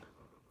seen.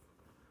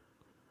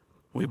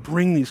 We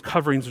bring these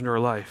coverings into our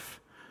life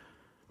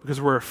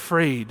because we're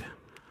afraid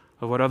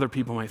of what other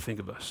people might think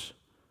of us.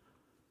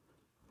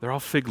 They're all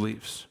fig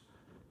leaves.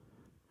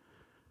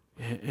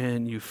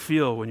 And you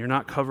feel when you're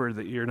not covered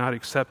that you're not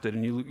accepted,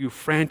 and you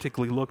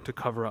frantically look to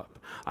cover up.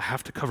 I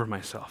have to cover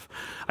myself.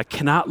 I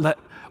cannot let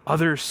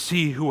others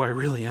see who I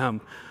really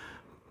am.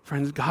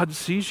 Friends, God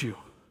sees you.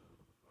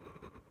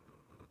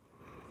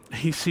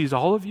 He sees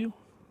all of you,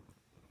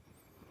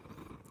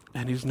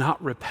 and He's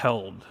not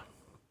repelled.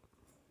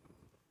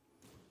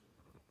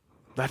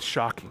 That's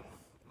shocking.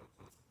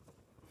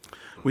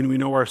 When we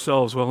know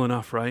ourselves well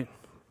enough, right?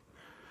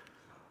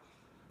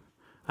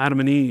 Adam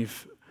and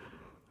Eve,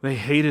 they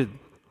hated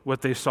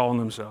what they saw in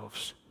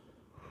themselves.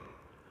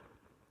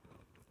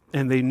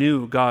 And they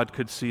knew God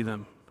could see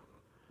them.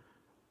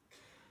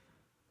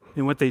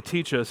 And what they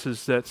teach us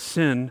is that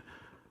sin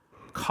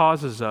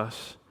causes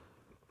us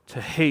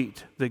to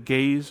hate the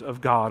gaze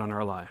of God on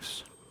our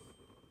lives.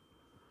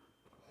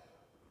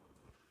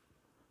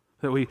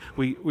 That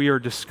we are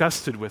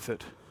disgusted with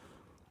it.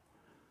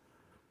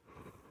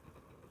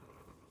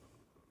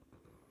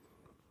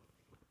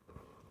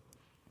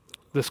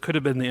 This could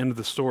have been the end of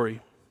the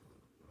story.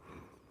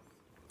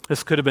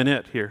 This could have been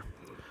it here.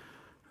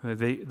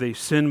 They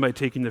sinned by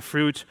taking the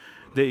fruit.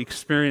 They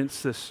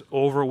experienced this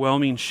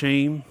overwhelming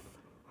shame.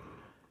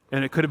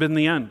 And it could have been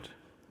the end.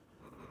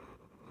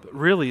 But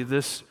really,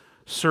 this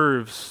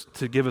serves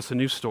to give us a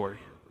new story.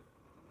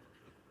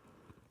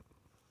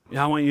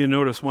 Yeah, I want you to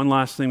notice one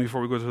last thing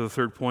before we go to the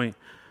third point.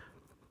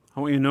 I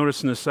want you to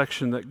notice in this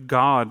section that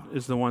God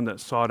is the one that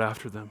sought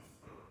after them.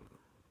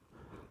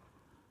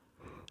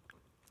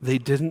 They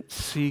didn't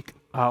seek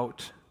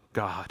out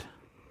God.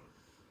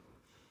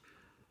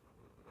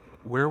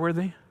 Where were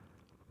they?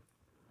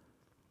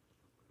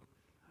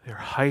 They're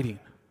hiding.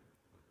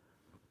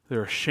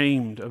 They're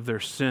ashamed of their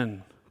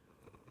sin.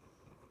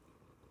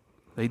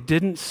 They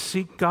didn't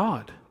seek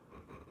God.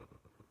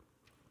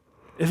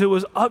 If it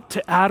was up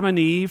to Adam and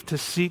Eve to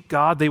seek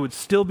God, they would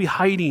still be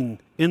hiding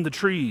in the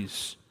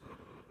trees.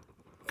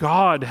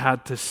 God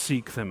had to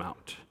seek them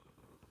out.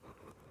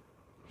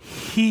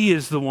 He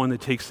is the one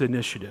that takes the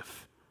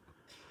initiative.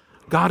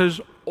 God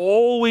is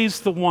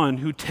always the one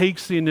who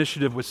takes the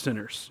initiative with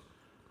sinners.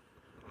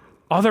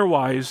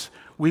 Otherwise,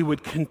 we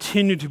would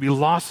continue to be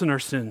lost in our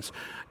sins.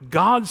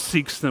 God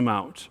seeks them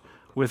out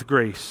with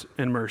grace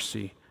and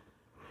mercy.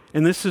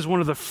 And this is one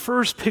of the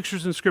first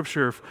pictures in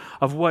Scripture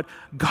of what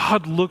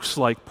God looks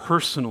like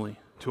personally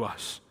to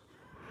us.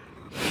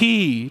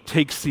 He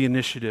takes the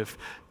initiative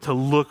to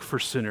look for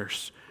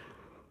sinners,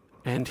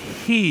 and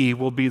He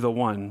will be the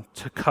one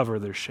to cover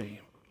their shame.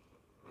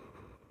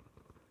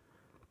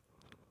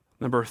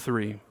 Number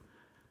 3,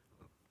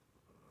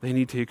 they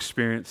need to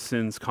experience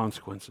sin's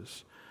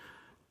consequences.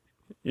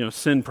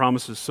 Sin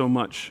promises so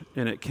much,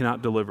 and it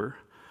cannot deliver.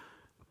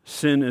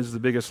 Sin is the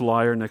biggest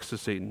liar next to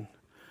Satan.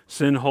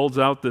 Sin holds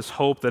out this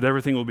hope that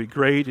everything will be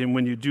great, and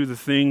when you do the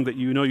thing that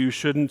you know you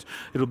shouldn't,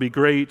 it'll be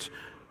great.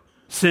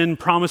 Sin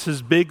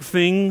promises big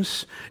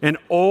things and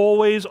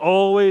always,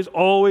 always,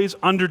 always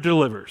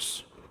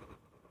underdelivers.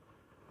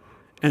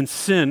 And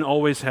sin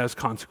always has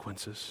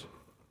consequences.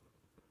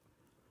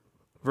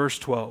 Verse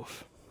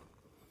 12.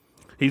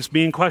 He's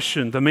being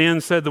questioned. The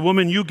man said, "The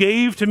woman you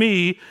gave to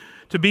me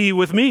to be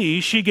with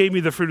me, she gave me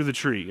the fruit of the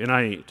tree, and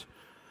I ate."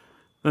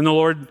 Then the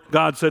Lord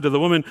God said to the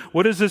woman,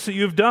 "What is this that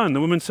you've done?"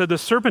 The woman said, "The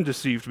serpent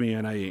deceived me,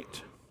 and I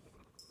ate."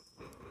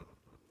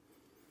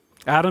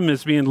 Adam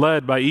is being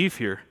led by Eve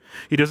here.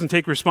 He doesn't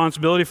take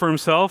responsibility for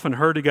himself and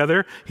her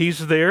together.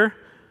 He's there,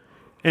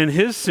 and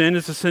his sin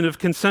is a sin of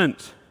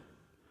consent.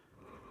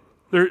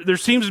 There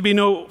seems to be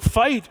no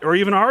fight or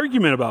even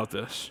argument about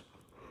this.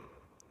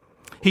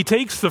 He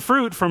takes the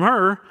fruit from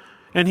her,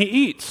 and he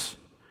eats.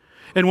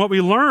 And what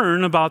we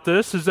learn about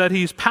this is that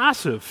he's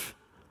passive.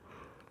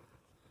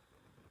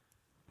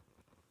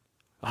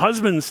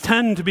 Husbands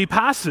tend to be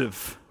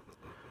passive.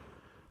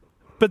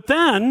 But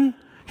then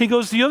he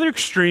goes the other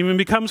extreme and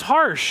becomes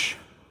harsh.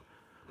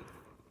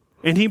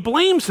 And he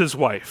blames his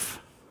wife.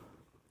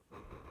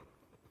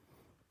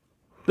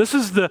 This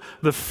is the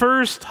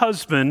first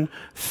husband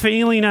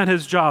failing at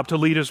his job to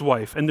lead his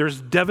wife. And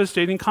there's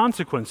devastating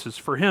consequences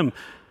for him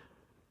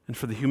and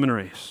for the human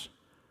race.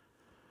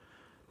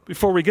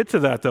 Before we get to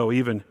that, though,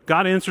 even,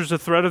 God answers the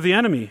threat of the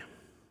enemy.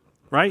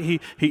 Right?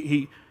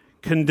 He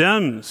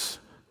condemns.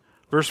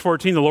 Verse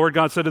 14, the Lord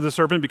God said to the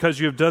serpent, "Because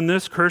you have done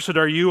this, cursed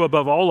are you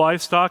above all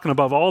livestock and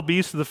above all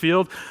beasts of the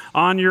field.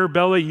 On your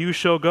belly you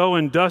shall go,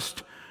 and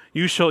dust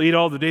you shall eat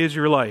all the days of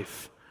your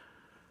life."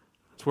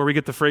 That's where we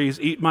get the phrase,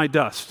 "eat my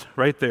dust,"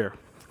 right there.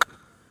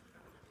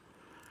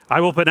 "I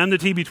will put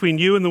enmity between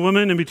you and the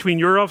woman, and between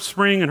your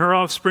offspring and her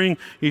offspring.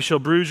 He shall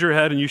bruise your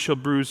head, and you shall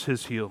bruise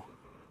his heel."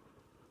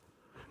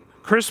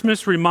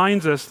 Christmas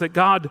reminds us that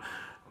God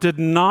did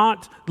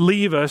not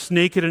leave us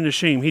naked and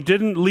ashamed. He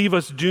didn't leave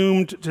us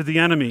doomed to the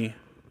enemy.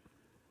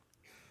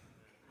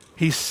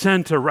 He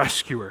sent a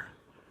rescuer.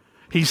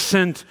 He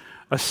sent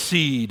a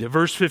seed.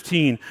 Verse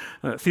 15,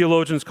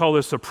 theologians call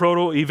this the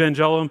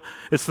proto-evangelium.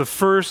 It's the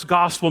first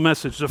gospel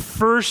message. The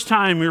first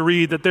time we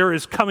read that there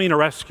is coming a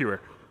rescuer,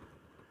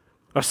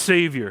 a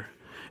savior.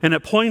 And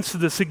it points to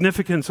the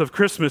significance of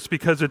Christmas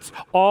because it's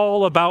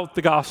all about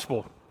the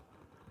gospel.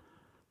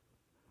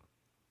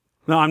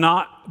 No, I'm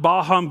not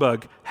bah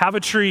humbug. Have a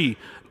tree.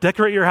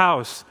 Decorate your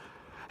house.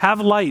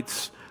 Have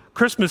lights.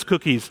 Christmas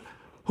cookies.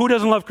 Who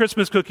doesn't love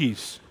Christmas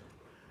cookies?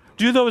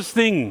 Do those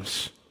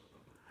things.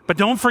 But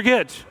don't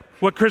forget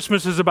what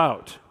Christmas is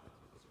about.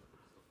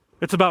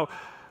 It's about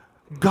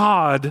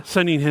God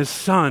sending his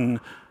Son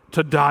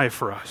to die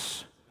for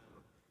us.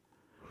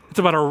 It's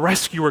about a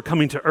rescuer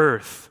coming to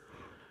earth.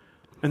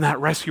 And that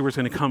rescuer is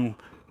going to come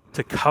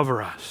to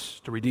cover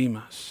us, to redeem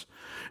us.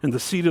 And the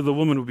seed of the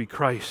woman will be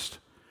Christ.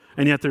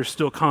 And yet there's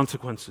still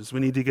consequences. We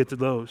need to get to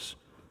those.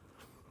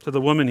 To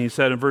the woman, he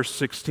said in verse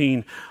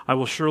 16, "I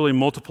will surely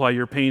multiply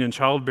your pain in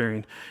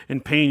childbearing.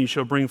 In pain you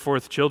shall bring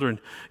forth children.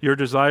 Your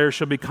desire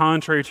shall be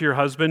contrary to your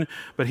husband,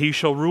 but he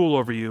shall rule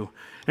over you."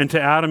 And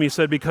to Adam he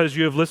said, "Because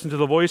you have listened to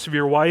the voice of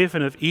your wife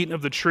and have eaten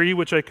of the tree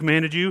which I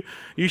commanded you,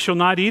 you shall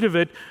not eat of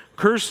it.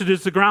 Cursed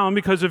is the ground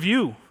because of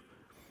you.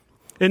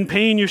 In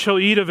pain you shall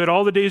eat of it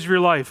all the days of your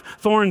life.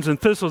 Thorns and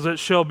thistles it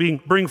shall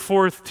bring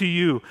forth to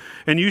you.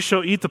 And you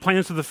shall eat the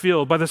plants of the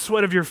field. By the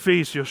sweat of your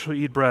face you shall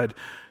eat bread,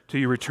 till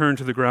you return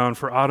to the ground,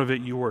 for out of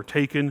it you were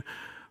taken,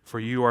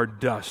 for you are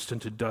dust,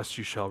 and to dust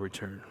you shall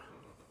return."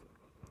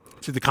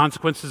 See, the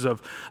consequences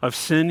of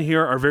sin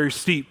here are very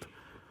steep.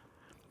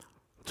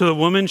 To the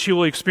woman, she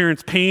will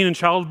experience pain in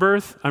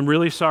childbirth. I'm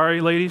really sorry,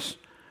 ladies.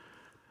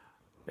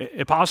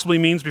 It possibly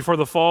means before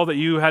the fall that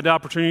you had the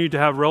opportunity to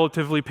have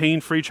relatively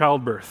pain-free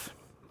childbirth.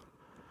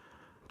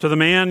 To the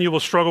man, you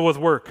will struggle with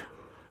work.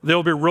 There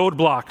will be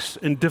roadblocks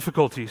and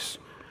difficulties.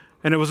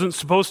 And it wasn't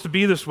supposed to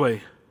be this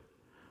way.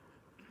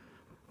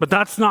 But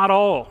that's not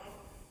all.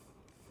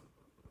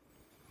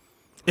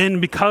 And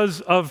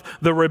because of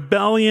the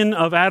rebellion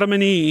of Adam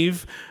and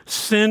Eve,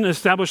 sin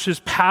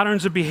establishes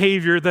patterns of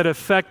behavior that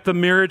affect the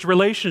marriage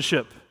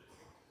relationship.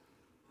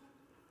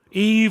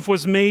 Eve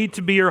was made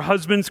to be her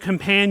husband's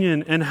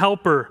companion and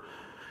helper,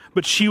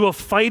 but she will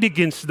fight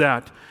against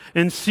that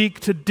and seek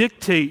to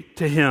dictate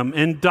to him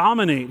and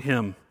dominate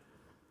him.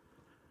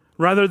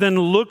 Rather than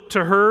look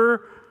to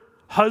her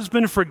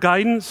husband for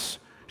guidance,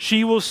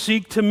 she will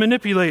seek to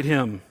manipulate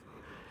him.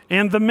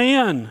 And the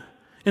man,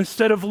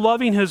 instead of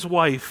loving his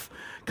wife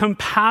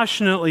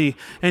compassionately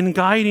and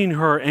guiding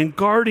her and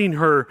guarding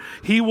her,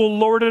 he will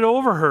lord it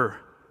over her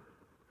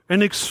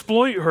and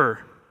exploit her,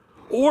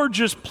 or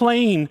just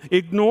plain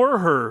ignore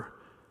her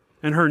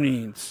and her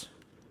needs.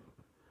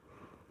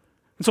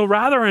 And so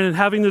rather than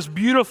having this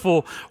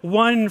beautiful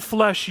one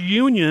flesh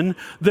union,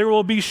 there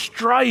will be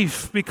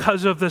strife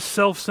because of the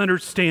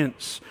self-centered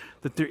stance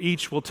that they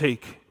each will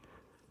take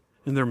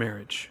in their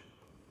marriage.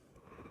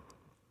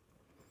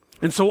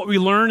 And so what we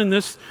learn in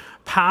this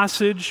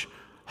passage,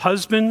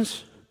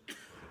 husbands,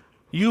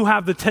 you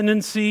have the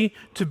tendency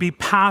to be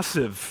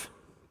passive,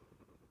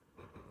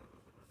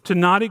 to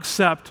not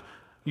accept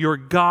your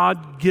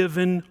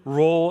God-given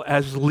role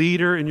as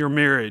leader in your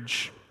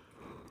marriage,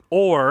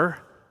 or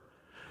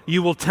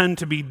you will tend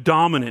to be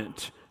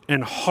dominant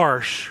and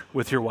harsh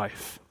with your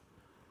wife.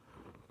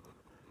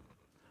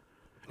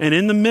 And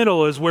in the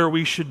middle is where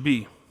we should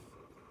be.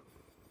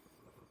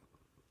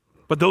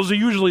 But those are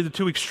usually the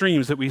two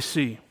extremes that we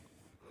see.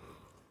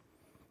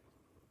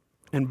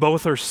 And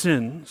both are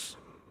sins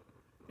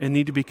and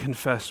need to be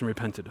confessed and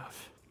repented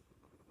of.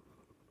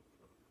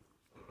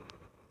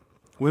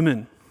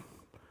 Women,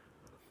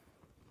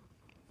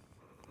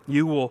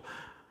 you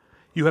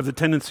have the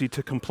tendency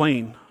to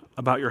complain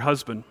about your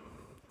husband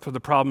for the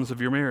problems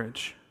of your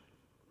marriage.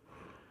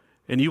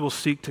 And you will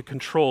seek to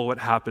control what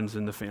happens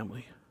in the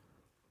family.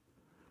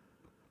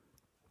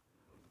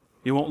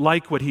 You won't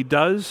like what he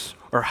does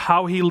or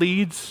how he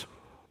leads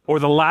or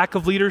the lack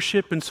of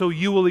leadership, and so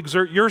you will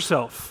exert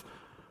yourself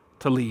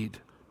to lead.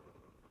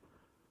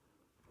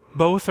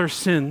 Both are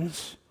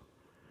sins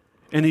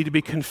and need to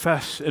be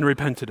confessed and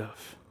repented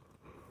of.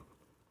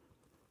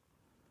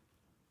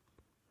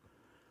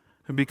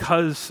 And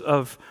because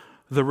of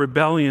the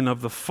rebellion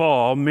of the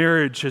fall,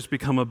 marriage has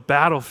become a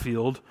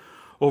battlefield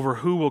over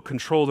who will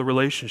control the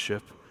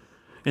relationship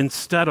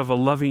instead of a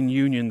loving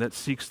union that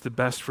seeks the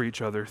best for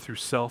each other through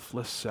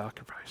selfless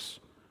sacrifice.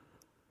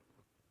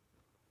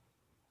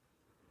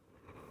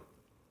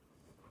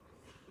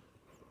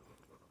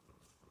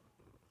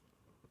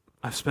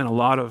 I've spent a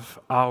lot of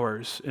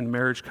hours in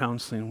marriage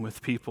counseling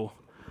with people,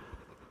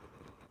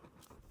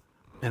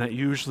 and it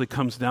usually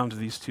comes down to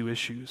these two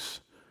issues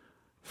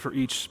for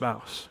each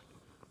spouse.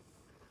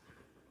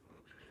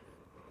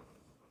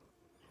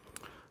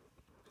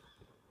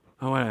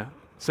 I want to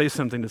say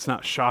something that's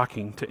not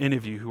shocking to any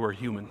of you who are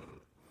human.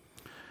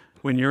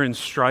 When you're in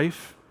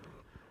strife,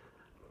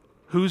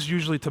 who's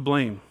usually to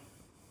blame?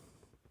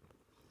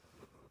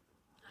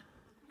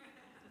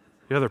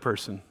 The other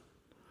person.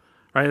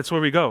 Right? That's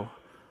where we go.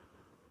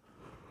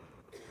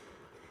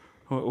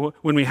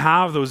 When we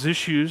have those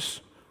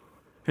issues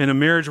in a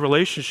marriage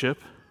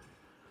relationship,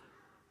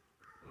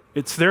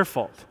 it's their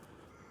fault.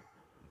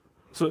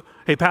 So,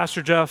 hey,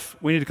 Pastor Jeff,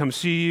 we need to come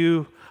see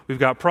you. We've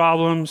got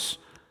problems.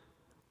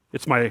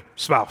 It's my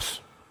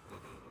spouse.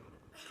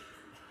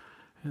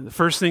 And the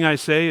first thing I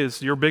say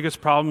is, your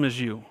biggest problem is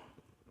you.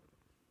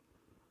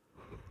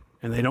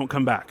 And they don't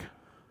come back.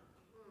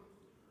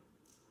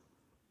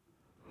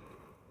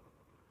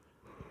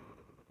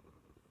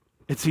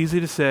 It's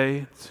easy to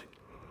say. It's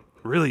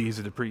really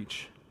easy to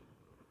preach.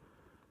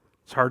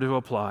 It's hard to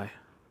apply.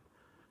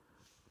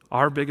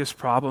 Our biggest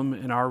problem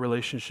in our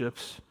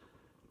relationships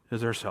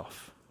is ourselves.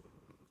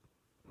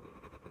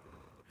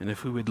 And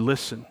if we would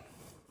listen,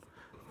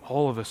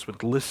 all of us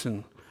would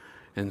listen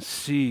and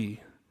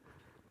see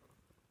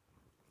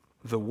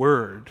the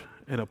word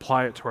and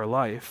apply it to our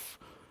life,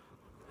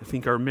 I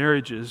think our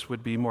marriages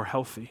would be more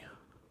healthy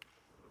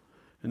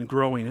and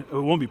growing. It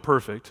won't be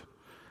perfect.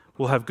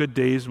 We'll have good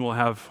days and we'll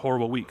have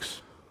horrible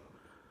weeks.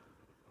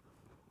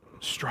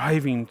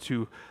 Striving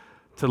to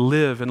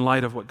live in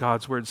light of what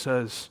God's word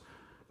says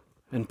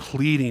and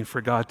pleading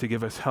for God to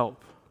give us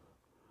help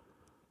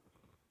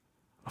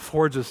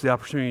affords us the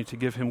opportunity to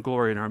give him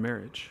glory in our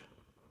marriage.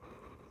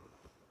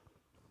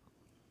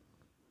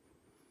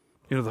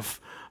 You know,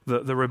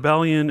 the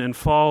rebellion and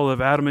fall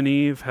of Adam and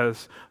Eve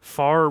has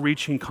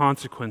far-reaching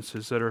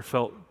consequences that are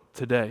felt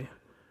today,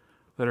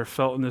 that are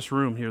felt in this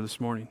room here this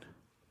morning.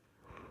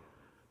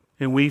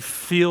 And we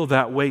feel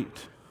that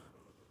weight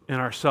in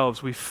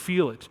ourselves. We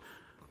feel it.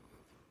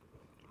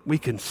 We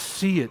can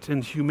see it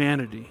in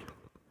humanity.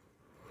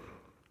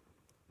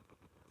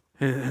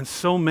 And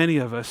so many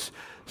of us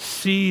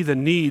see the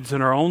needs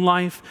in our own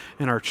life,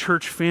 in our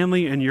church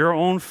family, in your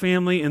own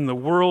family, in the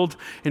world,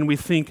 and we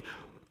think,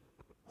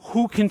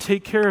 who can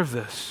take care of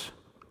this?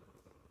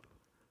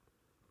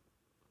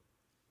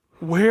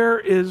 Where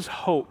is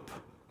hope?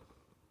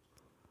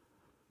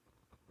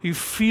 You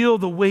feel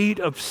the weight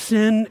of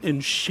sin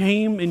and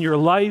shame in your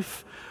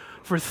life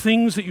for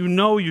things that you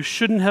know you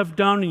shouldn't have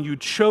done and you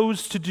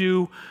chose to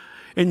do,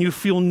 and you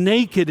feel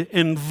naked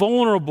and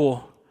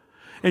vulnerable,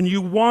 and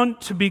you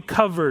want to be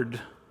covered.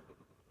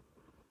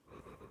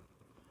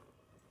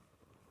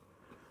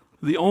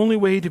 The only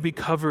way to be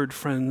covered,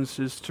 friends,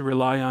 is to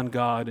rely on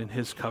God and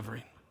His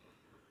covering.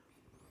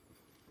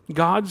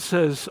 God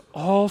says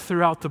all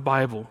throughout the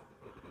Bible,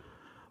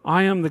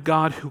 I am the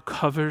God who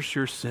covers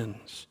your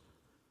sins.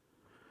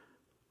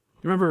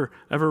 You remember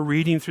ever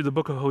reading through the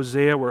book of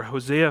Hosea where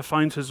Hosea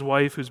finds his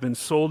wife who's been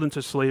sold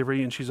into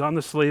slavery and she's on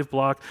the slave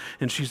block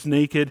and she's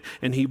naked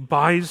and he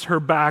buys her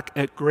back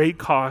at great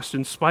cost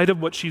in spite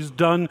of what she's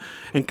done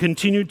and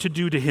continued to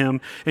do to him,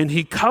 and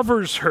he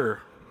covers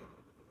her.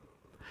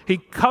 He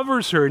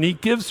covers her and he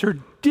gives her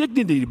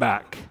dignity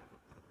back.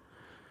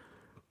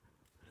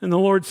 And the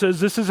Lord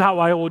says, this is how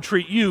I will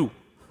treat you.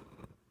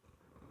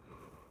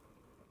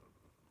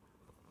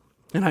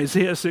 In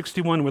Isaiah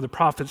 61, where the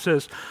prophet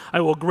says,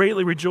 I will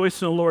greatly rejoice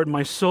in the Lord,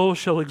 my soul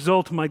shall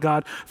exult in my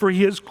God, for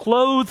He has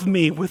clothed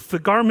me with the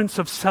garments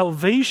of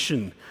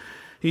salvation.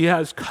 He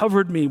has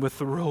covered me with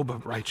the robe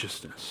of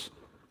righteousness.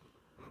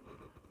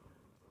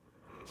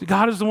 See,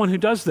 God is the one who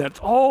does that. It's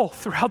all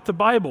throughout the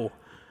Bible.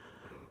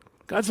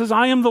 God says,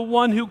 I am the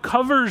one who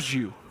covers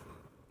you.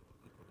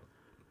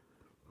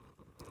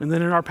 And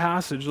then in our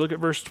passage, look at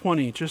verse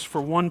 20, just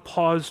for one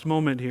paused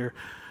moment here.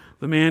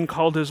 The man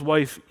called his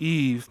wife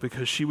Eve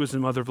because she was the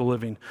mother of the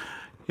living.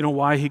 You know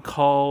why he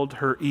called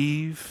her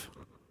Eve?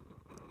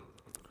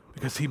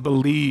 Because he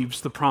believes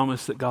the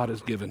promise that God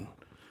has given,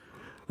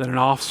 that an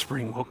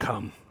offspring will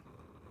come.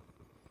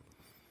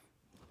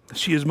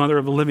 She is mother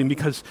of the living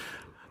because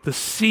the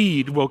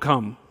seed will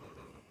come.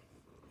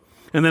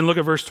 And then look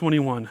at verse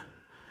 21.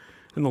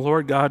 And the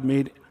Lord God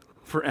made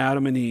for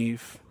Adam and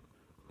Eve,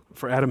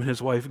 for Adam and his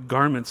wife,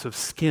 garments of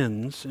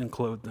skins and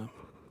clothed them.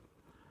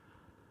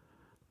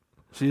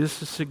 See,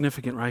 this is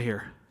significant right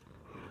here.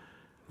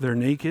 They're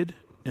naked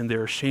and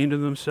they're ashamed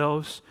of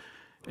themselves,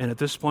 and at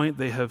this point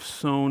they have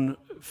sewn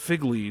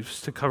fig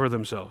leaves to cover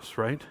themselves,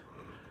 right?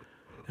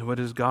 And what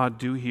does God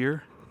do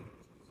here?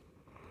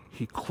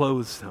 He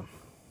clothes them.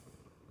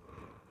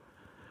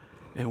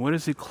 And what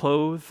does He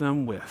clothe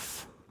them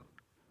with?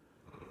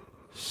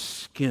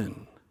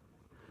 Skin.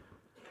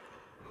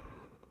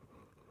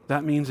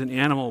 That means an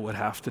animal would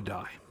have to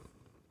die.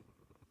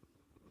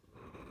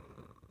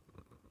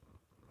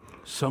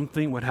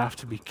 Something would have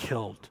to be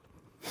killed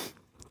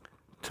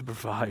to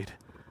provide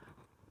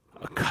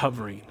a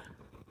covering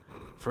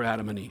for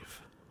Adam and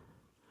Eve.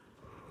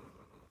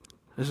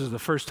 This is the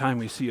first time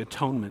we see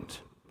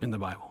atonement in the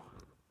Bible.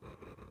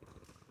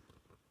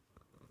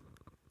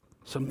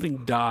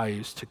 Something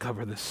dies to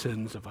cover the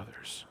sins of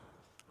others.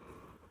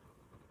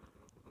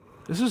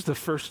 This is the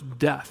first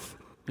death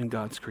in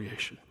God's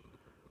creation.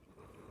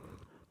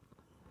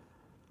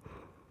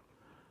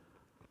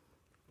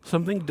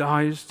 Something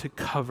dies to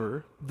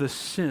cover the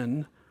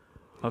sin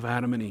of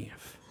Adam and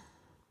Eve.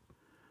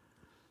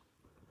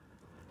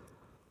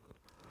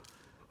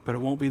 But it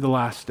won't be the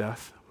last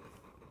death.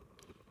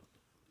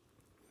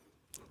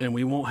 And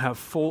we won't have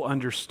full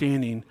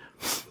understanding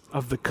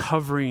of the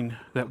covering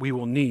that we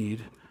will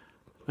need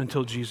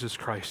until Jesus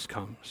Christ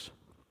comes.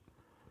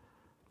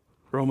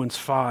 Romans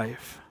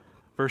 5,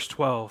 verse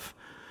 12.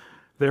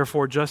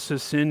 Therefore, just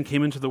as sin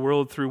came into the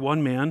world through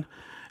one man,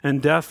 and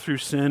death through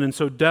sin, and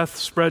so death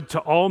spread to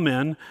all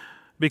men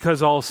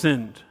because all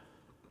sinned.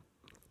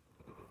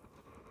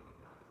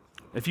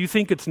 If you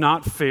think it's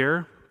not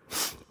fair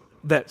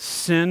that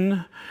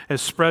sin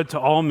has spread to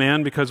all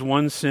men because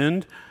one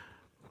sinned,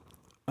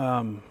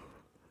 I'm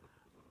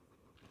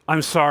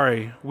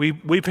sorry.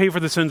 We pay for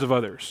the sins of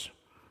others.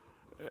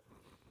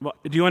 Do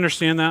you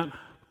understand that?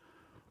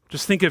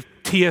 Just think of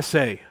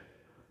TSA,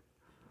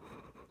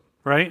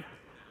 right?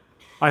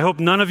 I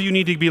hope none of you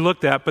need to be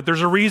looked at, but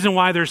there's a reason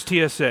why there's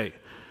TSA.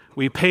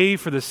 We pay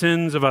for the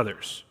sins of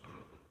others.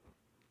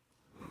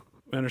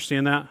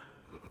 Understand that?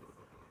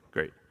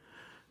 Great.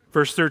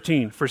 Verse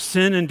 13, for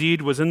sin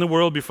indeed was in the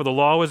world before the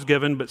law was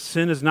given, but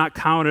sin is not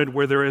counted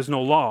where there is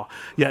no law.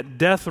 Yet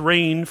death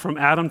reigned from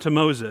Adam to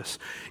Moses,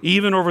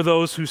 even over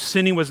those whose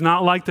sinning was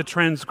not like the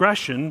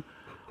transgression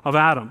of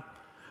Adam,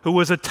 who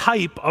was a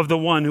type of the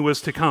one who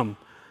was to come.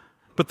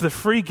 But the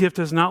free gift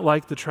is not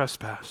like the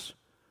trespass.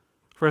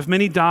 For if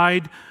many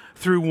died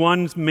through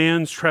one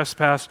man's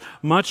trespass,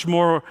 much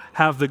more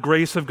have the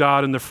grace of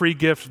God and the free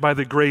gift by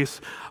the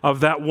grace of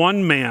that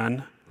one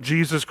man,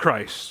 Jesus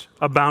Christ,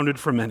 abounded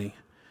for many.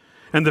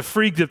 And the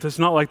free gift is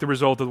not like the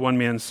result of one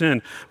man's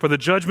sin. For the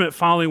judgment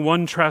following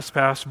one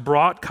trespass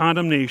brought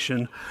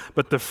condemnation,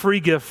 but the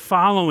free gift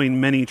following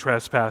many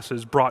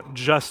trespasses brought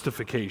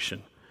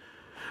justification.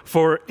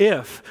 For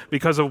if,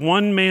 because of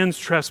one man's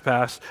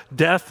trespass,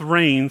 death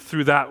reigned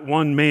through that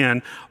one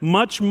man,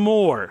 much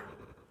more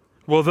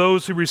will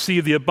those who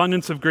receive the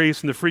abundance of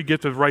grace and the free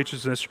gift of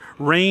righteousness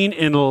reign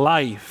in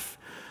life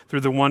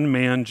through the one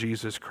man,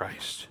 Jesus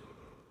Christ.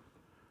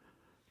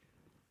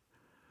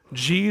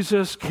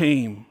 Jesus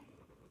came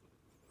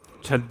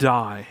to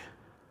die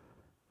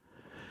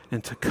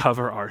and to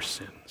cover our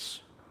sins.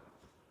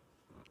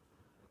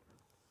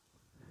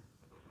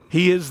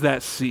 He is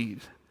that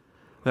seed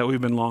that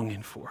we've been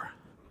longing for.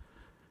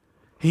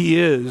 He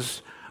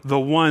is the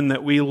one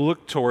that we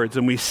look towards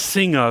and we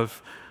sing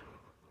of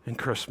in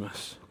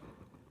Christmas.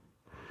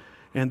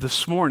 And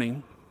this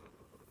morning,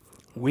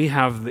 we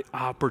have the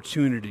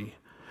opportunity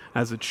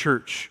as a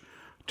church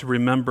to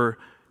remember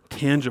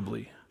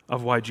tangibly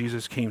of why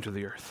Jesus came to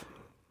the earth.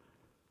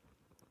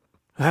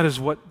 That is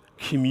what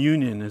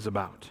communion is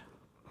about.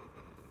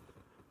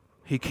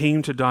 He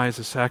came to die as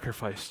a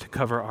sacrifice to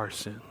cover our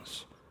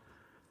sins.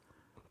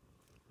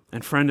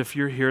 And friend, if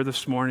you're here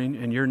this morning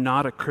and you're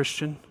not a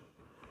Christian,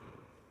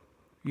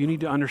 you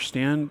need to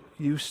understand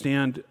you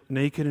stand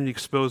naked and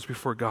exposed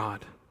before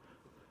God.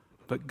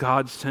 But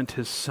God sent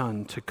his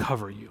Son to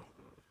cover you,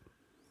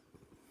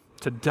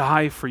 to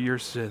die for your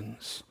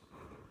sins.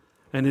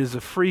 And it is a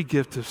free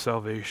gift of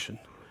salvation.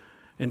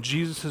 And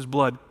Jesus'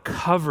 blood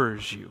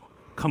covers you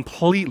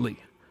completely.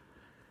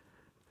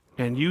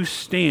 And you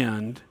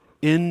stand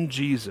in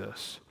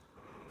Jesus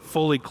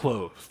fully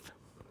clothed,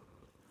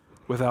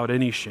 without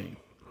any shame,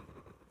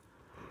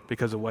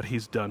 because of what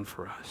he's done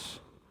for us.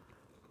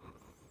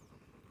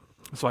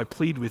 So I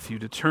plead with you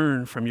to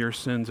turn from your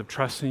sins of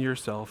trusting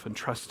yourself and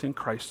trusting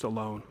Christ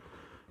alone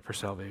for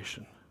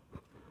salvation.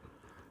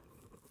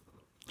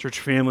 Church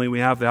family, we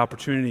have the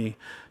opportunity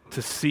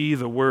to see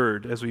the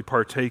Word as we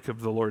partake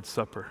of the Lord's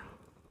Supper.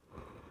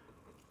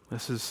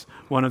 This is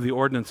one of the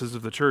ordinances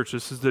of the church.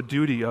 This is the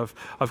duty of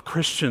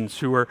Christians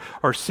who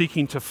are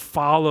seeking to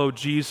follow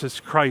Jesus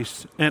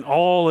Christ and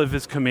all of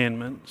his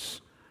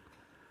commandments.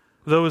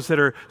 Those that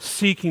are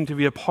seeking to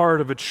be a part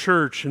of a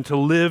church and to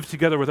live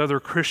together with other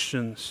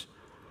Christians.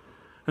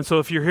 And so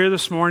if you're here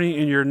this morning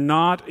and you're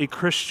not a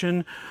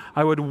Christian,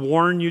 I would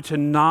warn you to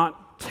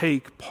not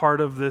take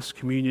part of this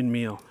communion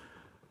meal,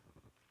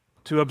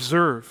 to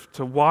observe,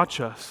 to watch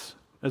us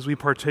as we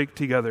partake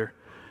together.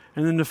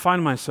 And then to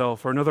find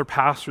myself or another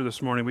pastor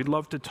this morning, we'd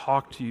love to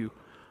talk to you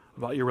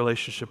about your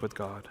relationship with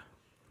God.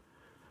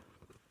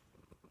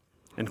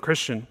 And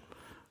Christian,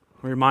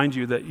 I remind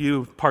you that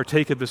you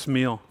partake of this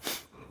meal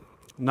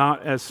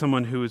not as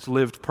someone who has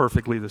lived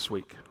perfectly this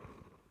week.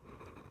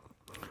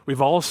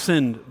 We've all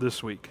sinned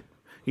this week,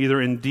 either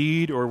in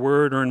deed or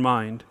word or in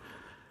mind.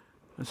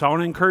 And so I want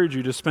to encourage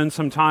you to spend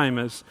some time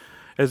as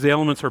the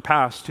elements are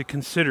passed to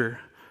consider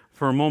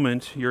for a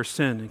moment your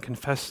sin and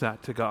confess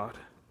that to God.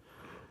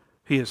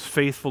 He is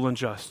faithful and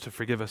just to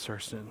forgive us our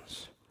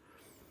sins.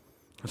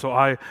 And so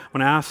I want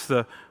to ask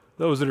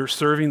those that are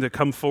serving to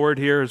come forward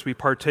here as we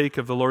partake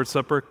of the Lord's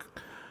Supper.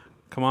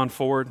 Come on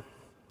forward,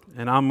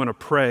 and I'm going to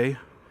pray,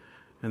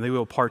 and they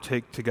will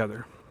partake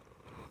together.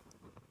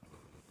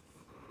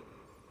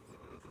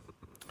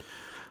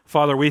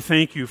 Father, we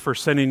thank you for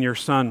sending your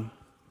Son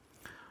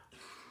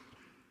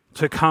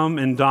to come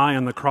and die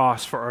on the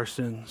cross for our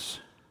sins.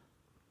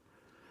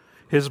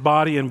 His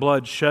body and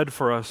blood shed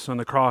for us on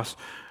the cross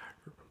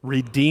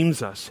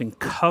redeems us and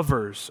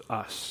covers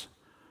us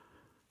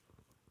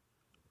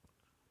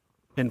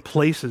and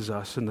places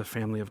us in the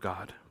family of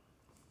God.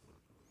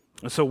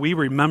 And so we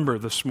remember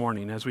this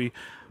morning as we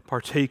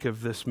partake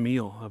of this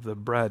meal, of the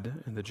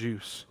bread and the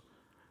juice,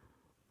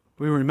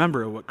 we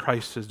remember what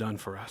Christ has done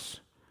for us.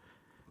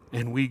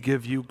 And we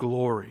give you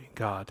glory,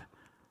 God,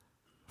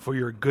 for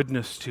your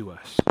goodness to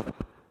us,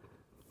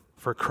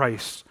 for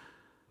Christ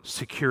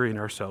securing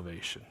our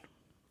salvation.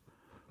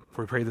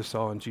 For we pray this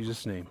all in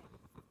Jesus' name.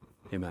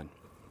 Amen.